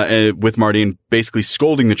in with Marty and basically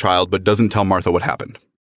scolding the child, but doesn't tell Martha what happened.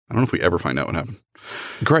 I don't know if we ever find out what happened.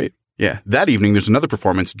 Great. Yeah. That evening, there's another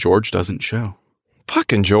performance George doesn't show.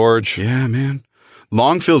 Fucking George. Yeah, man.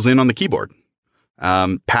 Long fills in on the keyboard.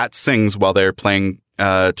 Pat sings while they're playing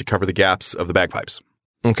to cover the gaps of the bagpipes.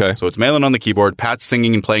 Okay. So it's Malin on the keyboard, Pat's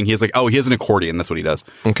singing and playing. He's like, he has an accordion. That's what he does.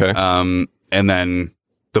 Okay. And then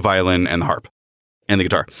the violin and the harp. And the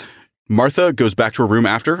guitar. Martha goes back to her room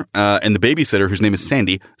after, and the babysitter, whose name is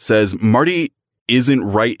Sandy, says Marty isn't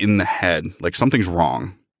right in the head. Like, something's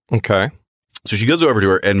wrong. Okay. So she goes over to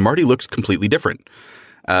her, and Marty looks completely different.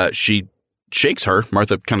 She shakes her.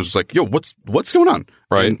 Martha kind of just like, yo, what's going on?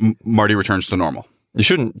 Right. And Marty returns to normal. You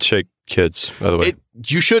shouldn't shake kids, by the way.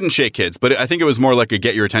 You shouldn't shake kids, but I think it was more like a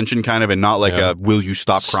get your attention kind of, and not like a will you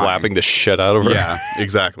stop crying? Slapping the shit out of her. Yeah,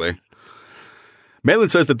 exactly. Malin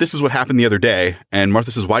says that this is what happened the other day, and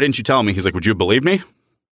Martha says, why didn't you tell me? He's like, would you have believed me?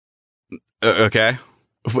 Okay.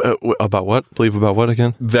 About what? Believe about what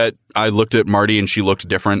again? That I looked at Marty and she looked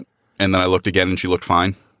different, and then I looked again and she looked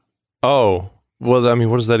fine. Oh, well, I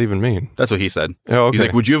mean, what does that even mean? That's what he said. Oh, okay. He's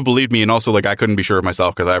like, would you have believed me? And also, like, I couldn't be sure of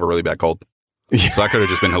myself because I have a really bad cold. So I could have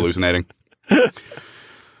just been hallucinating.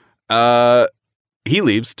 He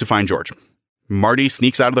leaves to find George. Marty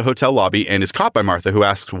sneaks out of the hotel lobby and is caught by Martha, who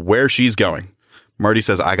asks where she's going. Marty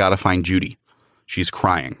says, I gotta find Judy. She's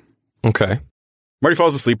crying. Okay. Marty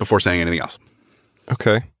falls asleep before saying anything else.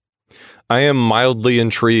 Okay. I am mildly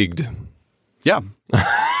intrigued. Yeah.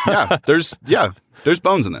 There's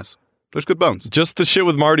bones in this. There's good bones. Just the shit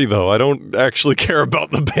with Marty, though. I don't actually care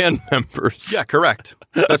about the band members. Yeah, correct.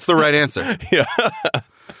 That's the right answer. Yeah.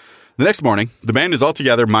 The next morning, the band is all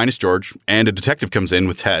together minus George, and a detective comes in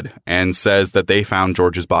with Ted and says that they found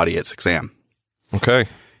George's body at 6 a.m. Okay.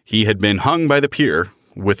 He had been hung by the pier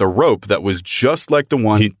with a rope that was just like the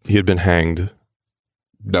one... He had been hanged.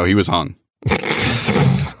 No, he was hung.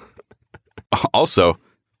 Also,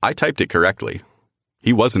 I typed it correctly.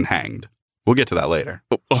 He wasn't hanged. We'll get to that later.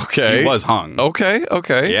 Okay. He was hung. Okay.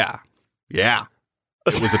 Yeah.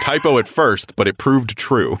 It was a typo at first, but it proved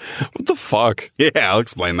true. What the fuck? Yeah, I'll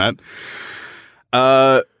explain that.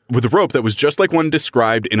 With a rope that was just like one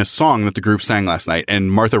described in a song that the group sang last night,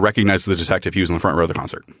 and Martha recognized the detective. He was in the front row of the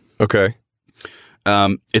concert. Okay.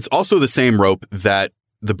 It's also the same rope that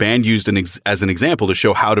the band used as an example to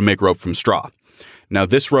show how to make rope from straw. Now,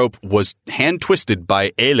 this rope was hand-twisted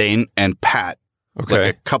by Elaine and Pat like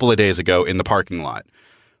a couple of days ago in the parking lot,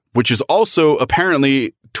 which is also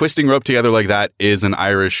apparently twisting rope together like that is an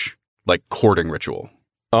Irish like courting ritual.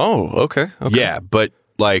 Oh, okay. Yeah, but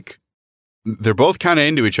like they're both kind of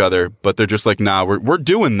into each other, but they're just like, nah, we're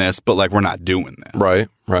doing this, but like we're not doing this. Right.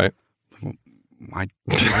 Why do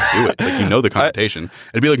it? Like, you know the connotation.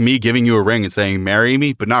 It'd be like me giving you a ring and saying, marry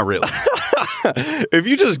me, but not really. If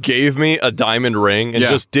you just gave me a diamond ring and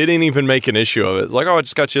just didn't even make an issue of it, it's like, oh, I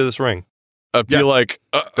just got you this ring. I'd be like,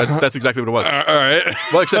 that's exactly what it was. All right.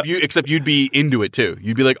 Well, except you'd be into it too.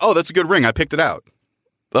 You'd be like, oh, that's a good ring. I picked it out.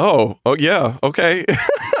 Oh yeah. Okay.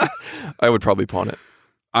 I would probably pawn it.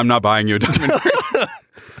 I'm not buying you a diamond ring.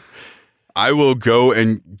 I will go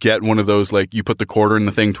and get one of those, like, you put the quarter in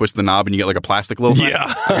the thing, twist the knob, and you get like a plastic little thing.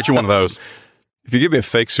 Yeah. I'll get you one of those. If you give me a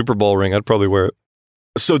fake Super Bowl ring, I'd probably wear it.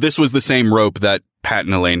 So this was the same rope that Pat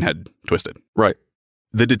and Elaine had twisted. Right.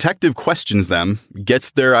 The detective questions them,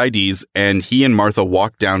 gets their IDs, and he and Martha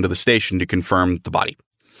walk down to the station to confirm the body.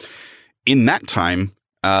 In that time,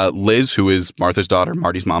 Liz, who is Martha's daughter,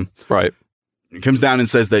 Marty's mom, right, comes down and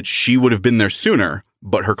says that she would have been there sooner,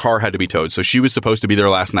 but her car had to be towed. So she was supposed to be there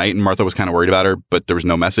last night, and Martha was kind of worried about her, but there was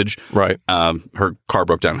no message. Right. Her car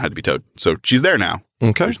broke down and had to be towed. So she's there now.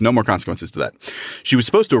 Okay. There's no more consequences to that. She was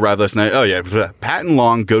supposed to arrive last night. Oh, yeah. Pat and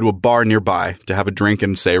Long go to a bar nearby to have a drink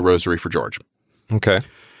and say a rosary for George. Okay.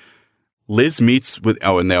 Liz meets with,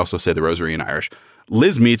 and they also say the rosary in Irish.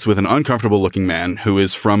 Liz meets with an uncomfortable looking man who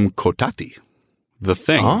is from Kotati, the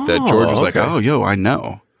thing that George was like, oh, yo, I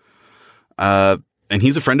know. And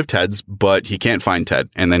he's a friend of Ted's, but he can't find Ted.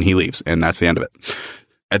 And then he leaves. And that's the end of it.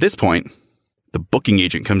 At this point, the booking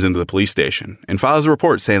agent comes into the police station and files a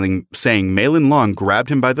report saying Malin Long grabbed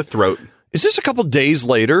him by the throat. Is this a couple days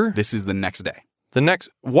later? This is the next day.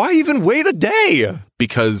 Why even wait a day?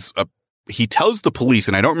 Because he tells the police,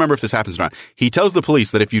 and I don't remember if this happens or not. He tells the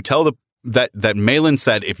police that if you tell that Malin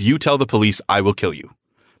said, if you tell the police, I will kill you.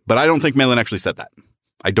 But I don't think Malin actually said that.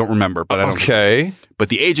 I don't remember, but I don't. Okay. But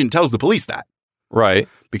the agent tells the police that. Right.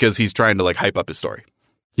 Because he's trying to like hype up his story.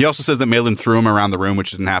 He also says that Malin threw him around the room,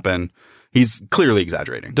 which didn't happen. He's clearly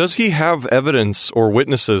exaggerating. Does he have evidence or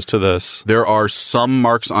witnesses to this? There are some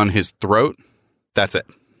marks on his throat. That's it.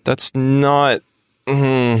 That's not...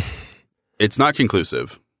 It's not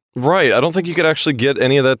conclusive. Right. I don't think you could actually get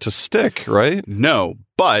any of that to stick, right? No,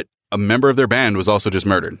 but a member of their band was also just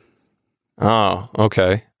murdered. Oh,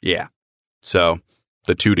 okay. Yeah. So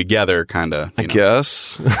the two together kind of, I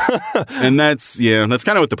guess. And that's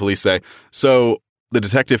kind of what the police say. So the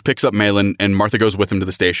detective picks up Malin and Martha goes with him to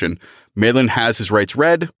the station. Malin has his rights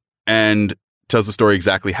read and tells the story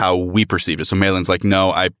exactly how we perceived it. So Malin's like,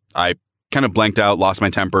 no, I kind of blanked out, lost my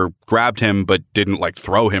temper, grabbed him, but didn't like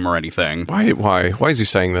throw him or anything. Why is he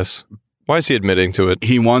saying this? Why is he admitting to it?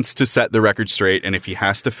 He wants to set the record straight, and if he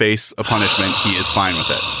has to face a punishment, he is fine with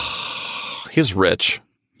it. He's rich.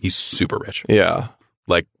 He's super rich. Yeah.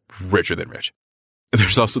 Like richer than rich.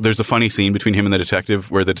 There's a funny scene between him and the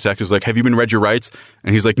detective where the detective's like, have you been read your rights?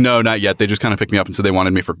 And he's like, no, not yet. They just kind of picked me up and said they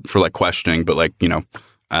wanted me for like questioning, but like,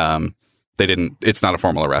 they didn't, it's not a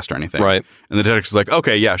formal arrest or anything. Right. And the detective's like,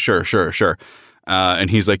 okay, yeah, sure. And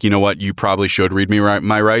he's like, you know what? You probably should read me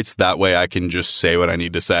my rights. That way I can just say what I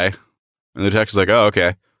need to say. And the detective's like, oh,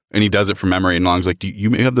 okay. And he does it from memory. And Long's like, do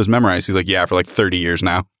you have those memorized? He's like, yeah, for like 30 years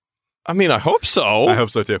now. I mean, I hope so. I hope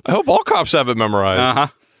so too. I hope all cops have it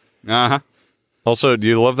memorized. Also, do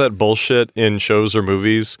you love that bullshit in shows or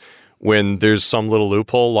movies when there's some little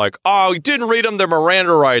loophole like, oh, you didn't read them their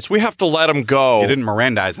Miranda rights. We have to let them go. You didn't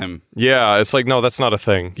Mirandize him. Yeah, it's like, no, that's not a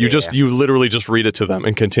thing. You you literally just read it to them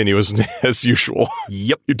and continue as usual.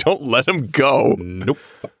 Yep. You don't let them go. Nope.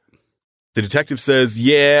 The detective says,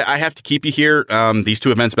 yeah, I have to keep you here. These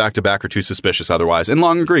two events back to back are too suspicious otherwise. And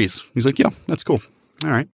Long agrees. He's like, yeah, that's cool. All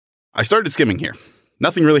right. I started skimming here.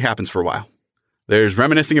 Nothing really happens for a while. There's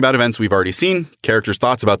reminiscing about events we've already seen, characters'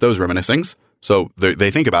 thoughts about those reminiscings. So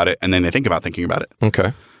they think about it, and then they think about thinking about it.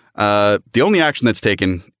 Okay. The only action that's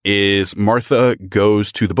taken is Martha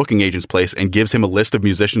goes to the booking agent's place and gives him a list of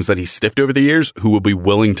musicians that he's stiffed over the years who will be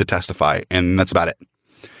willing to testify, and that's about it.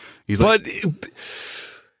 He's like,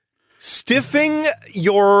 Stiffing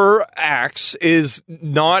your axe is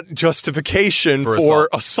not justification for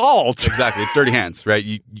assault. Exactly. It's dirty hands, right?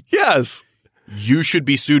 Yes. You should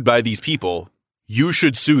be sued by these people. You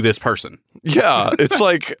should sue this person. Yeah. It's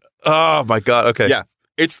like, oh my God. Okay. Yeah.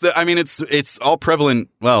 It's all prevalent.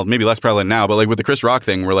 Well, maybe less prevalent now, but like with the Chris Rock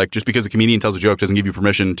thing, where like just because a comedian tells a joke doesn't give you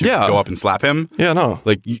permission to go up and slap him. Yeah, no.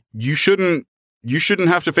 Like you shouldn't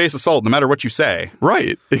have to face assault no matter what you say.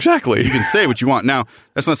 Right. Exactly. You can say what you want. Now,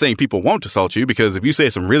 that's not saying people won't assault you, because if you say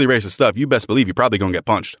some really racist stuff, you best believe you're probably going to get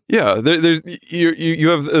punched. Yeah. You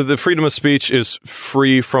have the freedom of speech is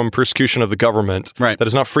free from persecution of the government. Right. That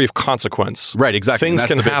is not free of consequence. Right. Exactly. Things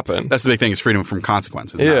can happen. That's the big thing, is freedom from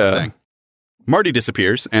consequences. Yeah. The thing. Marty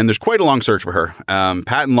disappears, and there's quite a long search for her.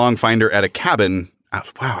 Pat and Long find her at a cabin. Wow,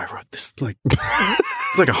 I wrote this like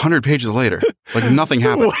it's like 100 pages later. Like nothing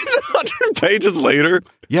happened. 100 pages later?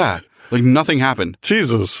 Yeah, like nothing happened.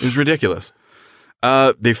 Jesus. It was ridiculous.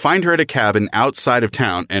 They find her at a cabin outside of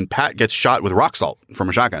town, and Pat gets shot with rock salt from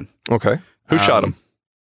a shotgun. Okay. Who shot him?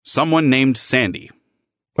 Someone named Sandy.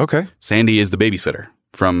 Okay. Sandy is the babysitter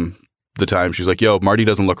from the time she's like, yo, Marty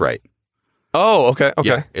doesn't look right. Oh, okay. Okay.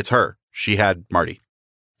 Yeah, it's her. She had Marty.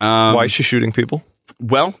 Why is she shooting people?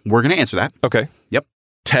 Well, we're going to answer that. Okay. Yep.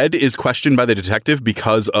 Ted is questioned by the detective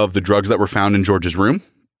because of the drugs that were found in George's room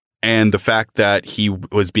and the fact that he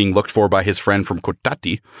was being looked for by his friend from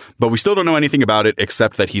Cotati. But we still don't know anything about it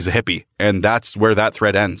except that he's a hippie. And that's where that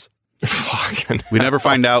thread ends. Fucking We never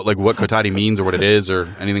find out like what Cotati means or what it is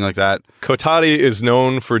or anything like that. Cotati is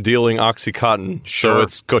known for dealing Oxycontin. Sure. So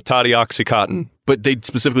it's Cotati Oxycontin. But they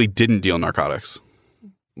specifically didn't deal narcotics.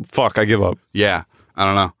 Fuck, I give up. Yeah, I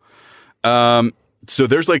don't know. So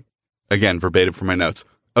there's like, again, verbatim from my notes.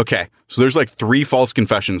 Okay, so there's like 3 false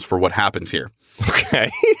confessions for what happens here. Okay.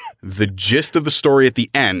 The gist of the story at the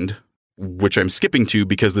end, which I'm skipping to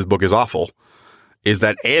because this book is awful, is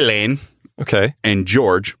that Elaine and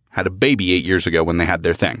George had a baby 8 years ago when they had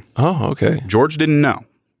their thing. Oh, okay. George didn't know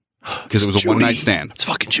because it was a Judy. one-night stand. It's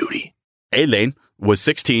fucking Judy. Elaine was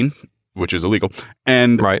 16, which is illegal,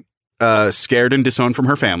 and Right. Scared and disowned from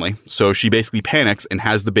her family. So she basically panics and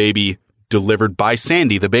has the baby delivered by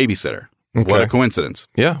Sandy, the babysitter. Okay. What a coincidence.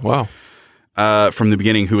 Yeah, wow. From the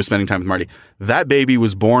beginning, who was spending time with Marty. That baby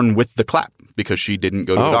was born with the clap because she didn't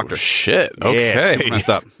go to a doctor. Shit. Yeah, Okay. it's super messed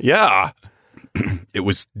up. Yeah. It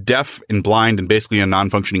was deaf and blind and basically a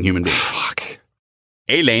non-functioning human being. Fuck.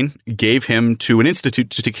 Elaine gave him to an institute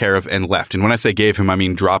to take care of and left. And when I say gave him, I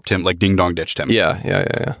mean dropped him, like ding-dong ditched him.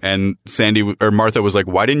 Yeah. And Sandy or Martha was like,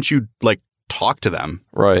 why didn't you like talk to them?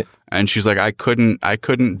 Right. And she's like, I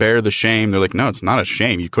couldn't bear the shame. They're like, no, it's not a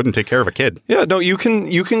shame. You couldn't take care of a kid. Yeah, no, you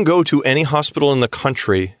can go to any hospital in the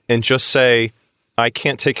country and just say, I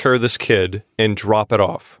can't take care of this kid, and drop it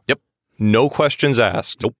off. Yep. No questions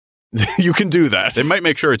asked. Nope. You can do that. They might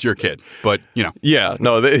make sure it's your kid, but you know. Yeah,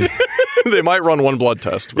 no, they they might run one blood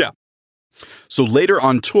test. But. Yeah. So later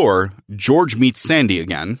on tour, George meets Sandy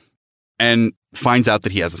again and finds out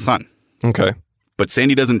that he has a son. Okay. But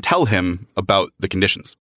Sandy doesn't tell him about the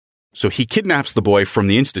conditions. So he kidnaps the boy from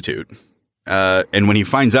the institute. And when he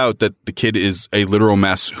finds out that the kid is a literal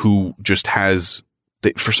mess who just has,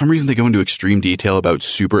 for some reason, they go into extreme detail about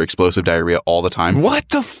super explosive diarrhea all the time. What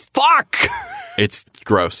the fuck? It's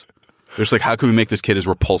gross. They're just like, how can we make this kid as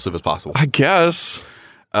repulsive as possible? I guess.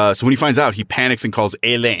 So when he finds out, he panics and calls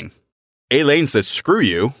Elaine. Elaine says, screw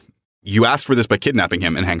you. You asked for this by kidnapping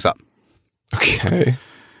him, and hangs up. Okay.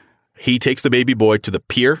 He takes the baby boy to the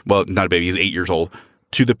pier. Well, not a baby. He's 8 years old.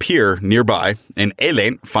 To the pier nearby. And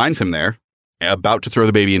Elaine finds him there, about to throw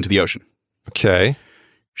the baby into the ocean. Okay.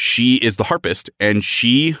 She is the harpist, and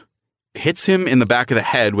she hits him in the back of the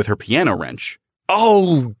head with her piano wrench.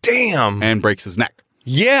 Oh, damn. And breaks his neck.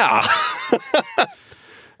 Yeah.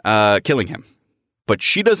 Killing him. But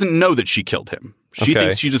she doesn't know that she killed him. She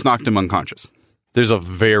thinks she just knocked him unconscious. There's a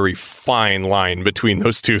very fine line between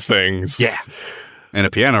those two things. Yeah. And a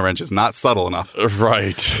piano wrench is not subtle enough.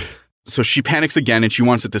 Right. So she panics again, and she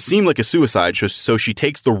wants it to seem like a suicide. So she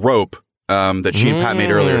takes the rope that she and Pat made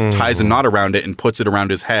earlier, ties a knot around it, and puts it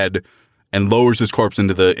around his head, and lowers his corpse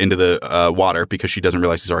into the water because she doesn't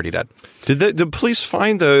realize he's already dead. Did the police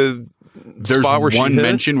find the There's spot where one she hit?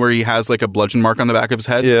 mention where he has like a bludgeon mark on the back of his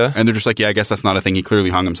head. Yeah. And they're just like, yeah, I guess that's not a thing. He clearly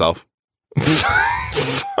hung himself.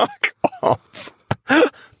 Fuck off.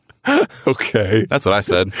 Okay. That's what I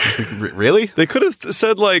said. Really? They could have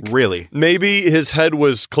said like Really? maybe his head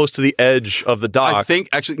was close to the edge of the dock. I think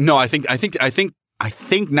actually no. I think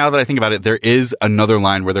now that I think about it, there is another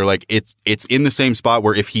line where they're like, it's in the same spot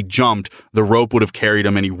where if he jumped, the rope would have carried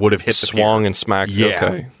him and he would have hit the swung pier. and smacked. Yeah.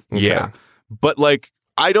 Okay. Yeah. But like,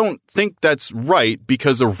 I don't think that's right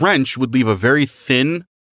because a wrench would leave a very thin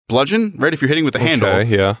bludgeon, right? If you're hitting with the handle.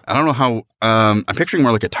 Okay, yeah. I don't know how, I'm picturing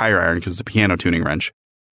more like a tire iron because it's a piano tuning wrench.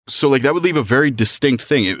 So like that would leave a very distinct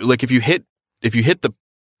thing. Like if you hit the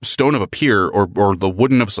stone of a pier or the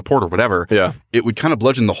wooden of a support or whatever, Yeah. it would kind of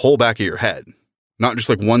bludgeon the whole back of your head, not just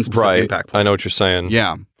like one specific impact point. I know what you're saying.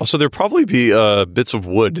 Yeah. Also, there'd probably be bits of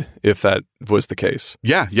wood if that was the case.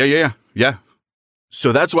 Yeah.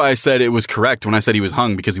 So that's why I said it was correct when I said he was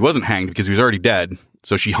hung, because he wasn't hanged because he was already dead.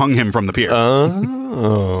 So she hung him from the pier.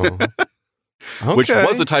 Oh. Okay. Which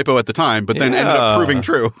was a typo at the time, but then ended up proving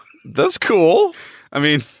true. That's cool. I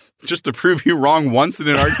mean, just to prove you wrong once in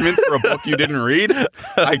an argument for a book you didn't read,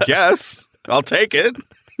 I guess. I'll take it.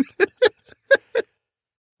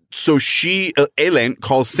 So Elaine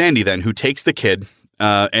calls Sandy then, who takes the kid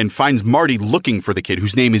and finds Marty looking for the kid,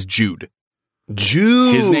 whose name is Jude.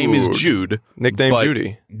 Jude. His name is Jude. Nicknamed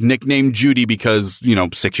Judy. Nicknamed Judy because,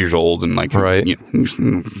 6 years old and like, Right.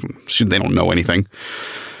 They don't know anything.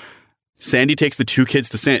 Sandy takes the two kids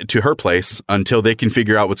to her place until they can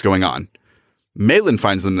figure out what's going on. Malin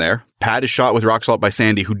finds them there. Pat is shot with rock salt by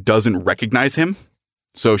Sandy, who doesn't recognize him.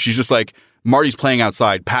 So she's just like, Marty's playing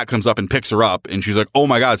outside. Pat comes up and picks her up, and she's like, oh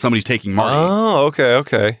my God, somebody's taking Marty. Oh,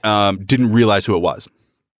 okay. Didn't realize who it was.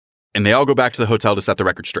 And they all go back to the hotel to set the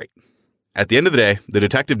record straight. At the end of the day, the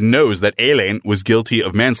detective knows that Elaine was guilty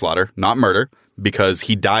of manslaughter, not murder, because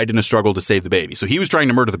he died in a struggle to save the baby. So he was trying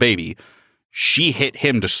to murder the baby. She hit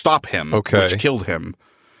him to stop him, which killed him.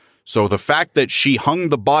 So the fact that she hung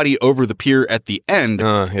the body over the pier at the end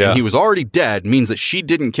and he was already dead means that she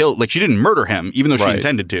didn't she didn't murder him, even though she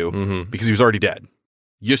intended to, because he was already dead.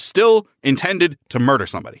 You still intended to murder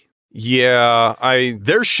somebody. Yeah,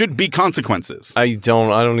 there should be consequences. I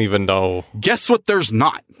don't even know. Guess what? There's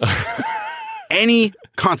not any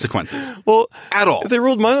consequences. Well, at all. If they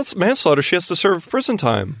ruled manslaughter, she has to serve prison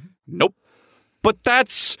time. Nope. But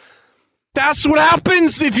that's what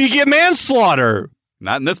happens if you get manslaughter.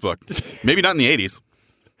 Not in this book. Maybe not in the 80s.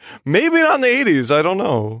 Maybe not in the 80s. I don't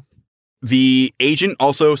know. The agent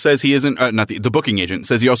also says he isn't, not the booking agent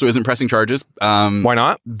says he also isn't pressing charges. Why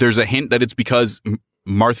not? There's a hint that it's because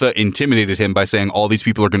Martha intimidated him by saying all these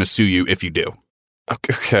people are going to sue you if you do.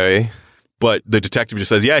 Okay. But the detective just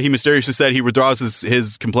says, yeah, he mysteriously said he withdraws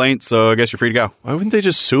his complaint, so I guess you're free to go. Why wouldn't they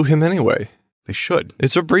just sue him anyway? They should.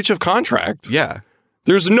 It's a breach of contract. Yeah.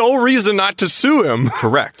 There's no reason not to sue him.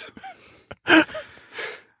 Correct.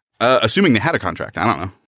 Assuming they had a contract. I don't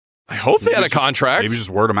know. I hope they had a contract. Maybe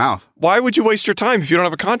just word of mouth. Why would you waste your time if you don't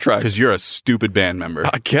have a contract? Because you're a stupid band member.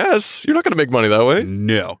 I guess. You're not going to make money that way.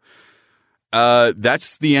 No.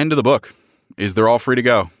 That's the end of the book. They're all free to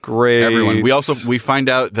go. Great. Everyone. We find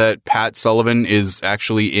out that Pat Sullivan is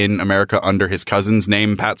actually in America under his cousin's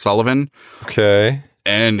name, Pat Sullivan. Okay.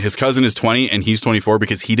 And his cousin is 20 and he's 24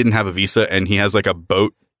 because he didn't have a visa and he has like a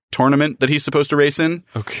boat tournament that he's supposed to race in.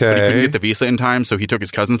 Okay. But he couldn't get the visa in time, so he took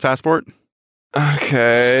his cousin's passport.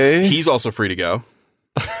 Okay. He's also free to go.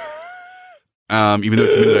 Even though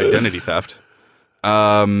he committed identity theft.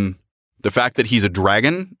 The fact that he's a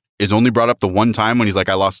dragon is only brought up the one time when he's like,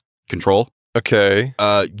 I lost control. Okay.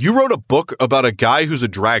 You wrote a book about a guy who's a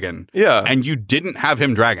dragon. Yeah. And you didn't have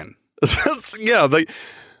him dragon. This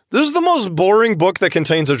is the most boring book that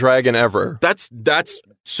contains a dragon ever. That's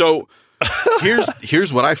so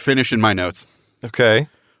here's what I finish in my notes. Okay.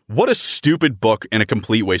 What a stupid book and a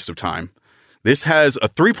complete waste of time. This has a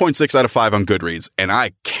 3.6 out of 5 on Goodreads, and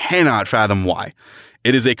I cannot fathom why.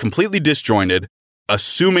 It is a completely disjointed,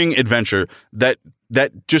 assuming adventure that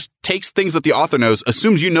just takes things that the author knows,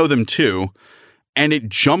 assumes you know them too, and it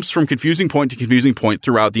jumps from confusing point to confusing point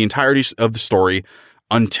throughout the entirety of the story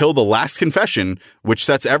until the last confession, which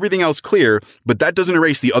sets everything else clear, but that doesn't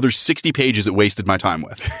erase the other 60 pages it wasted my time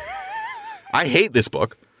with. I hate this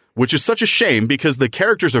book, which is such a shame because the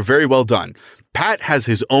characters are very well done. Pat has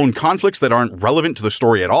his own conflicts that aren't relevant to the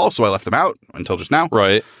story at all, so I left them out until just now.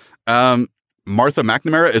 Right. Martha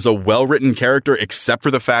McNamara is a well-written character, except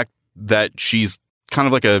for the fact that she's kind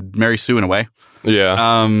of like a Mary Sue in a way.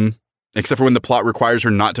 Yeah. Except for when the plot requires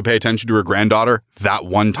her not to pay attention to her granddaughter that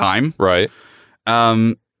one time. Right.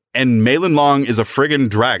 And Malin Long is a friggin'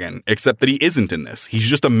 dragon, except that he isn't in this. He's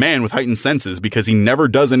just a man with heightened senses because he never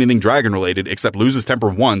does anything dragon-related except lose his temper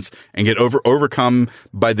once and get overcome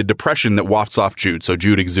by the depression that wafts off Jude. So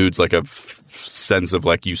Jude exudes like a sense of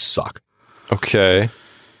like, you suck. Okay.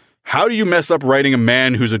 How do you mess up writing a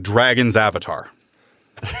man who's a dragon's avatar?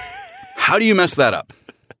 How do you mess that up?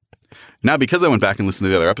 Now, because I went back and listened to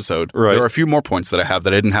the other episode, right, there are a few more points that I have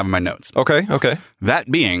that I didn't have in my notes. Okay.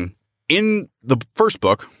 That being, in the first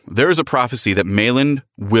book, there is a prophecy that Malin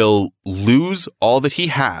will lose all that he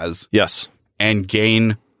has. Yes. And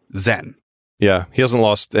gain Zen. Yeah. He hasn't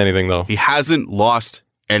lost anything, though. He hasn't lost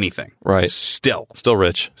anything. Right. Still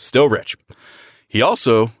rich. Still rich. He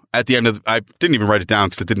also, at the end of, I didn't even write it down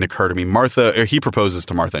because it didn't occur to me. He proposes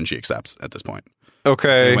to Martha and she accepts at this point.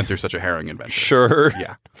 Okay. They went through such a harrowing adventure. Sure.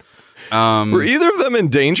 Yeah. Were either of them in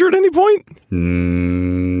danger at any point?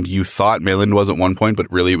 You thought Mayland was at one point,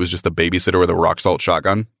 but really it was just a babysitter with a rock salt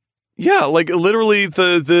shotgun. Yeah, like literally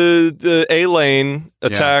the Elaine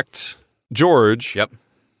attacked George. Yep.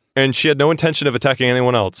 And she had no intention of attacking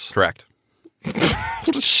anyone else. Correct.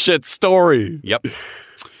 What a shit story. Yep.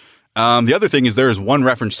 The other thing is there is one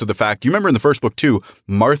reference to the fact, you remember in the first book too,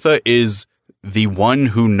 Martha is the one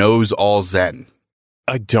who knows all Zen.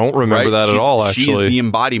 I don't remember that at all, actually. She's the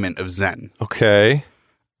embodiment of Zen. Okay.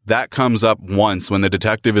 That comes up once when the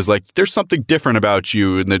detective is like, there's something different about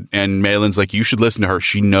you. And Mayland's like, you should listen to her.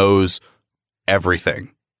 She knows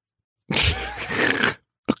everything.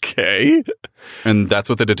 Okay. And that's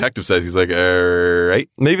what the detective says. He's like, all right.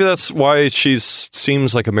 Maybe that's why she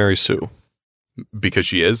seems like a Mary Sue. Because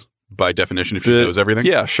she is, by definition, if she knows everything.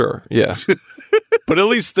 Yeah, sure. Yeah. But at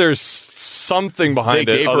least there's something behind they it.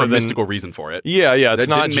 They gave other her a than, mystical reason for it. Yeah, yeah. It's that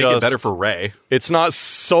not didn't just make it better for Ray. It's not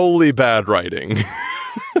solely bad writing.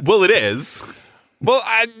 Well, it is. Well,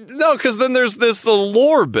 no, because then there's the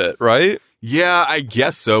lore bit, right? Yeah, I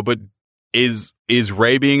guess so. But is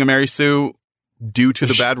Ray being a Mary Sue due to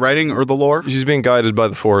the bad writing or the lore? She's being guided by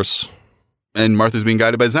the Force. And Martha's being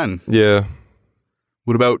guided by Zen. Yeah.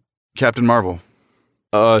 What about Captain Marvel?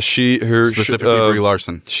 Specifically Brie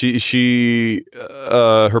Larson.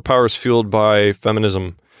 Her power is fueled by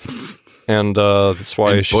feminism, and that's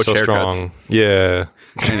why and she's so haircuts. strong. Yeah.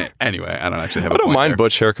 Anyway, I don't actually have. I don't mind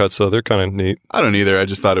butch haircuts though; they're kind of neat. I don't either. I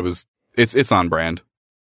just thought it's on brand.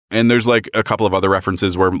 And there's like a couple of other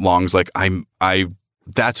references where Long's like,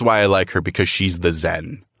 that's why I like her, because she's the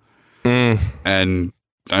Zen. And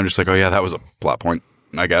I'm just like, oh yeah, that was a plot point,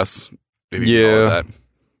 I guess. If you can call it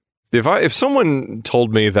that. If someone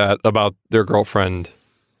told me that about their girlfriend,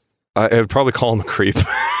 I would probably call him a creep.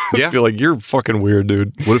 Yeah. I'd be like, you're fucking weird,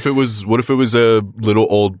 dude. What if it was a little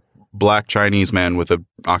old black Chinese man with an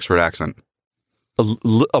Oxford accent?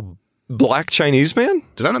 A black Chinese man?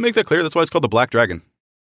 Did I not make that clear? That's why it's called the Black Dragon.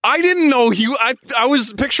 I didn't know I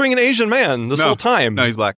was picturing an Asian man this whole time. No,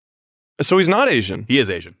 he's black. So he's not Asian. He is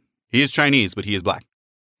Asian. He is Chinese, but he is black.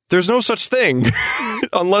 There's no such thing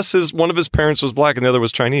unless one of his parents was black and the other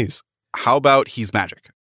was Chinese. How about he's magic?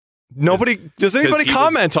 Does anybody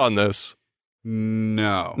comment on this?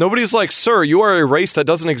 No. Nobody's like, sir, you are a race that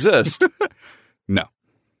doesn't exist. No.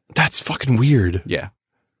 That's fucking weird. Yeah.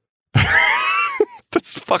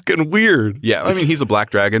 That's fucking weird. Yeah, I mean, he's a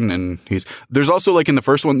black dragon, and there's also, like, in the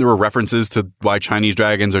first one, there were references to why Chinese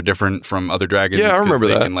dragons are different from other dragons. Yeah, I remember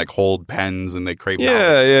they that. They can, like, hold pens and they crave knowledge.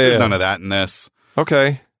 There's none of that in this.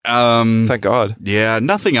 Okay. Thank God. Yeah,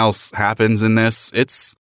 nothing else happens in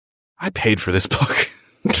this. I paid for this book.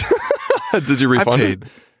 Did you refund it?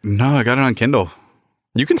 No, I got it on Kindle.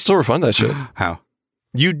 You can still refund that shit. How?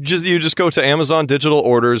 You just go to Amazon Digital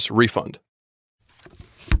Orders, refund.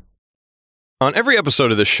 On every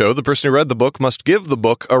episode of this show, the person who read the book must give the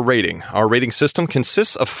book a rating. Our rating system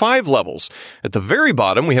consists of 5 levels. At the very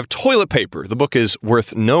bottom, we have toilet paper. The book is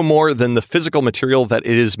worth no more than the physical material that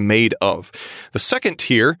it is made of. The second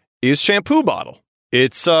tier is shampoo bottle.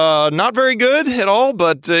 It's not very good at all,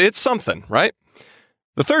 but it's something, right?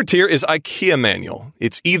 The third tier is IKEA manual.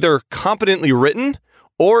 It's either competently written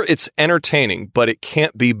or it's entertaining, but it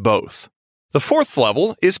can't be both. The fourth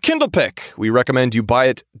level is Kindle Pick. We recommend you buy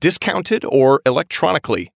it discounted or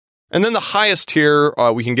electronically. And then the highest tier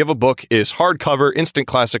we can give a book is hardcover, instant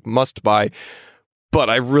classic, must buy. But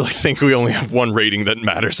I really think we only have one rating that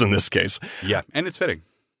matters in this case. Yeah, and it's fitting.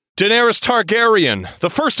 Daenerys Targaryen, the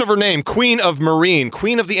first of her name, Queen of Meereen,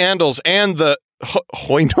 Queen of the Andals, and the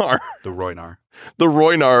Hoynar. The Roynar. The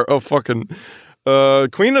Roynar of fucking...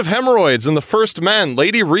 Queen of Hemorrhoids and the First Men,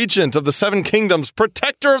 Lady Regent of the Seven Kingdoms,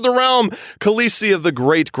 Protector of the Realm, Khaleesi of the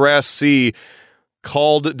Great Grass Sea,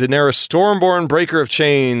 called Daenerys Stormborn, Breaker of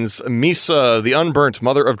Chains, Misa, the Unburnt,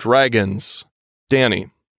 Mother of Dragons. Danny,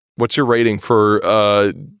 what's your rating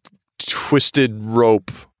for Twisted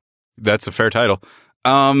Rope? That's a fair title.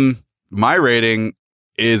 My rating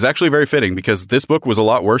is actually very fitting because this book was a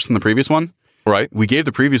lot worse than the previous one. Right. I gave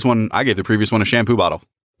the previous one a shampoo bottle.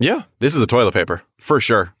 Yeah. This is a toilet paper, for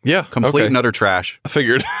sure. Yeah. Complete and utter trash. I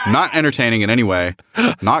figured. Not entertaining in any way.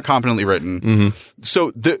 Not competently written. Mm-hmm.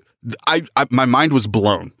 So my mind was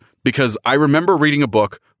blown because I remember reading a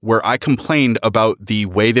book where I complained about the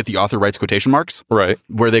way that the author writes quotation marks. Right.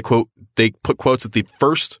 Where they put quotes at the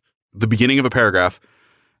beginning of a paragraph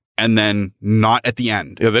and then not at the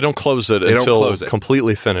end. Yeah, they don't close it until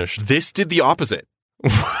completely finished. This did the opposite.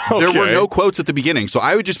 There were no quotes at the beginning. So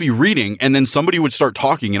I would just be reading and then somebody would start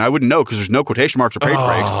talking and I wouldn't know because there's no quotation marks or page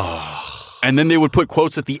breaks. And then they would put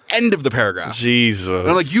quotes at the end of the paragraph. Jesus. And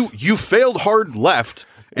I'm like, you failed hard left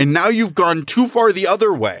and now you've gone too far the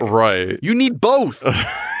other way. Right. You need both.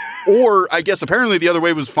 Or I guess apparently the other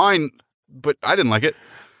way was fine, but I didn't like it.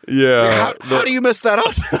 Yeah. How do you mess that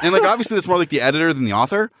up? And like, obviously that's more like the editor than the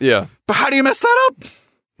author. Yeah. But how do you mess that up?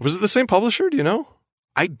 Was it the same publisher? Do you know?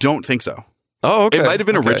 I don't think so. Oh, okay. It might have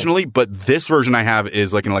been originally, but this version I have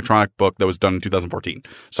is like an electronic book that was done in 2014.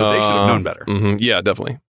 So they should have known better. Mm-hmm. Yeah,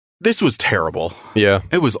 definitely. This was terrible. Yeah.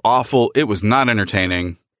 It was awful. It was not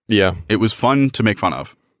entertaining. Yeah. It was fun to make fun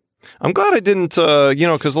of. I'm glad I didn't,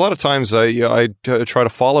 because a lot of times I try to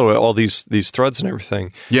follow all these threads and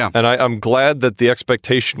everything. Yeah. And I'm glad that the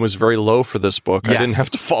expectation was very low for this book. Yes. I didn't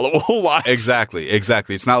have to follow a whole lot. Exactly.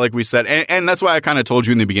 It's not like we said, and that's why I kind of told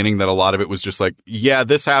you in the beginning that a lot of it was just like, yeah,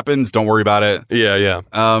 this happens. Don't worry about it. Yeah.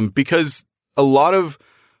 Because I'm not even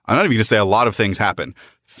going to say a lot of things happen.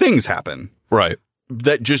 Things happen. Right.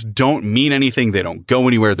 That just don't mean anything. They don't go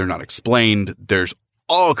anywhere. They're not explained. There's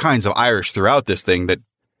all kinds of Irish throughout this thing that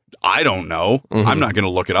I don't know. Mm-hmm. I'm not going to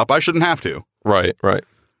look it up. I shouldn't have to. Right.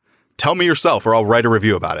 Tell me yourself or I'll write a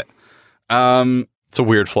review about it. It's a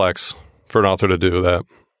weird flex for an author to do that.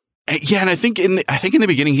 And I think in the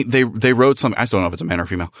beginning they wrote something. I still don't know if it's a man or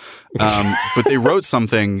female, but they wrote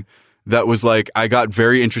something that was like, I got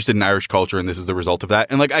very interested in Irish culture and this is the result of that.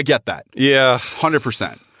 And like, I get that. Yeah.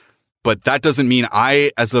 100%. But that doesn't mean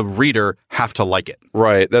I, as a reader, have to like it.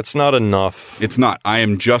 Right. That's not enough. It's not. I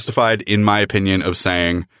am justified in my opinion of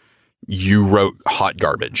saying you wrote hot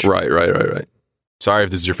garbage. Right. Sorry if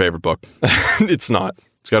this is your favorite book. It's not.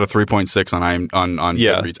 It's got a 3.6 on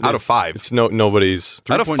Goodreads. Out of 5. It's nobody's.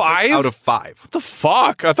 Out of 5? Out of 5. What the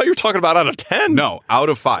fuck? I thought you were talking about out of 10. No, out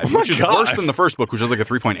of 5, which is God. worse than the first book, which was like a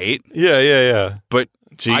 3.8. Yeah. But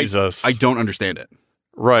Jesus. I don't understand it.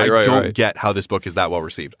 Right. I don't get how this book is that well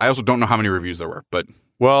received. I also don't know how many reviews there were, but...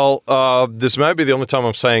 Well, this might be the only time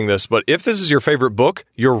I'm saying this, but if this is your favorite book,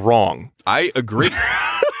 you're wrong. I agree.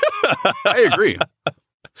 I agree.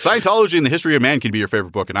 Scientology and the History of Man can be your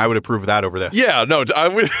favorite book, and I would approve of that over this. Yeah, no, I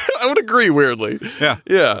would agree weirdly.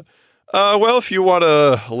 Yeah. Well, if you want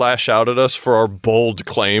to lash out at us for our bold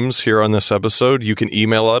claims here on this episode, you can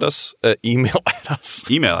email at us. Email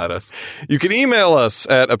at us. You can email us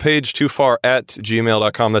at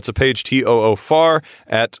apage2far@gmail.com. That's a page TOOFAR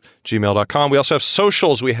at gmail.com. We also have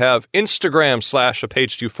socials. We have Instagram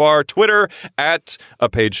 /apage2far, Twitter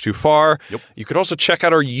 @apage2far. Yep. You could also check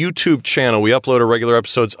out our YouTube channel. We upload our regular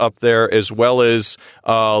episodes up there, as well as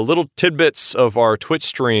little tidbits of our Twitch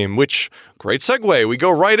stream, which, great segue. We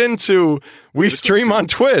go right into, we stream on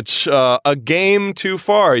Twitch, A Game Too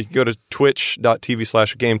Far. You can go to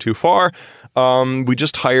twitch.tv/aGameTooFar. We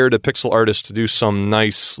just hired a pixel artist to do some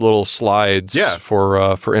nice little slides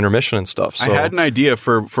for intermission and stuff. So. I had an idea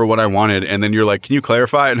for what I wanted, and then you're like, can you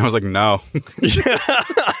clarify? And I was like, no.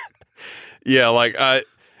 Yeah, like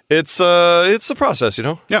it's a process, you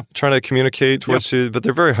know? Yeah. Trying to communicate but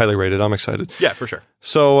they're very highly rated. I'm excited. Yeah, for sure.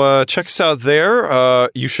 So check us out there.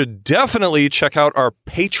 You should definitely check out our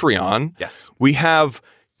Patreon. Yes. We have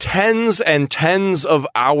tens and tens of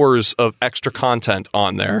hours of extra content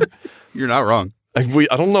on there. You're not wrong. I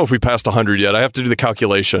don't know if we passed 100 yet. I have to do the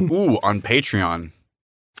calculation. Ooh, on Patreon.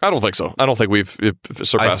 I don't think so. I don't think we've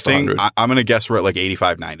surpassed 100. I'm going to guess we're at like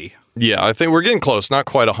 85, 90. Yeah, I think we're getting close. Not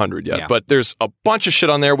quite 100 yet, Yeah. but there's a bunch of shit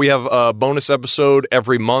on there. We have a bonus episode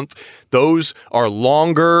every month. Those are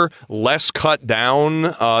longer, less cut down.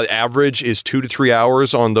 Average is 2 to 3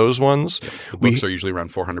 hours on those ones. The books are usually around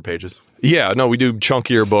 400 pages. Yeah, no, we do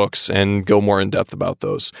chunkier books and go more in depth about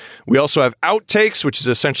those. We also have outtakes, which is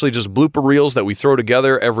essentially just blooper reels that we throw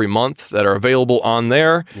together every month that are available on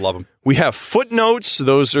there. Love them. We have footnotes.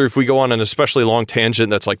 Those are if we go on an especially long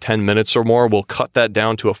tangent that's like 10 minutes or more, we'll cut that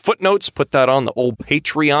down to a footnotes, put that on the old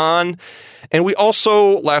Patreon. And we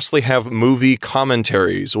also, lastly, have movie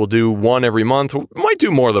commentaries. We'll do one every month. We might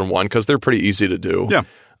do more than one because they're pretty easy to do. Yeah.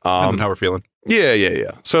 Depends on how we're feeling.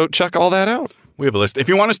 Yeah. So check all that out. We have a list. If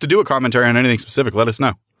you want us to do a commentary on anything specific, let us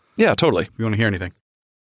know. Yeah, totally. If you want to hear anything.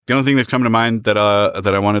 The only thing that's coming to mind that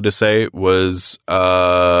I wanted to say was,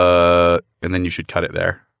 and then you should cut it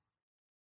there.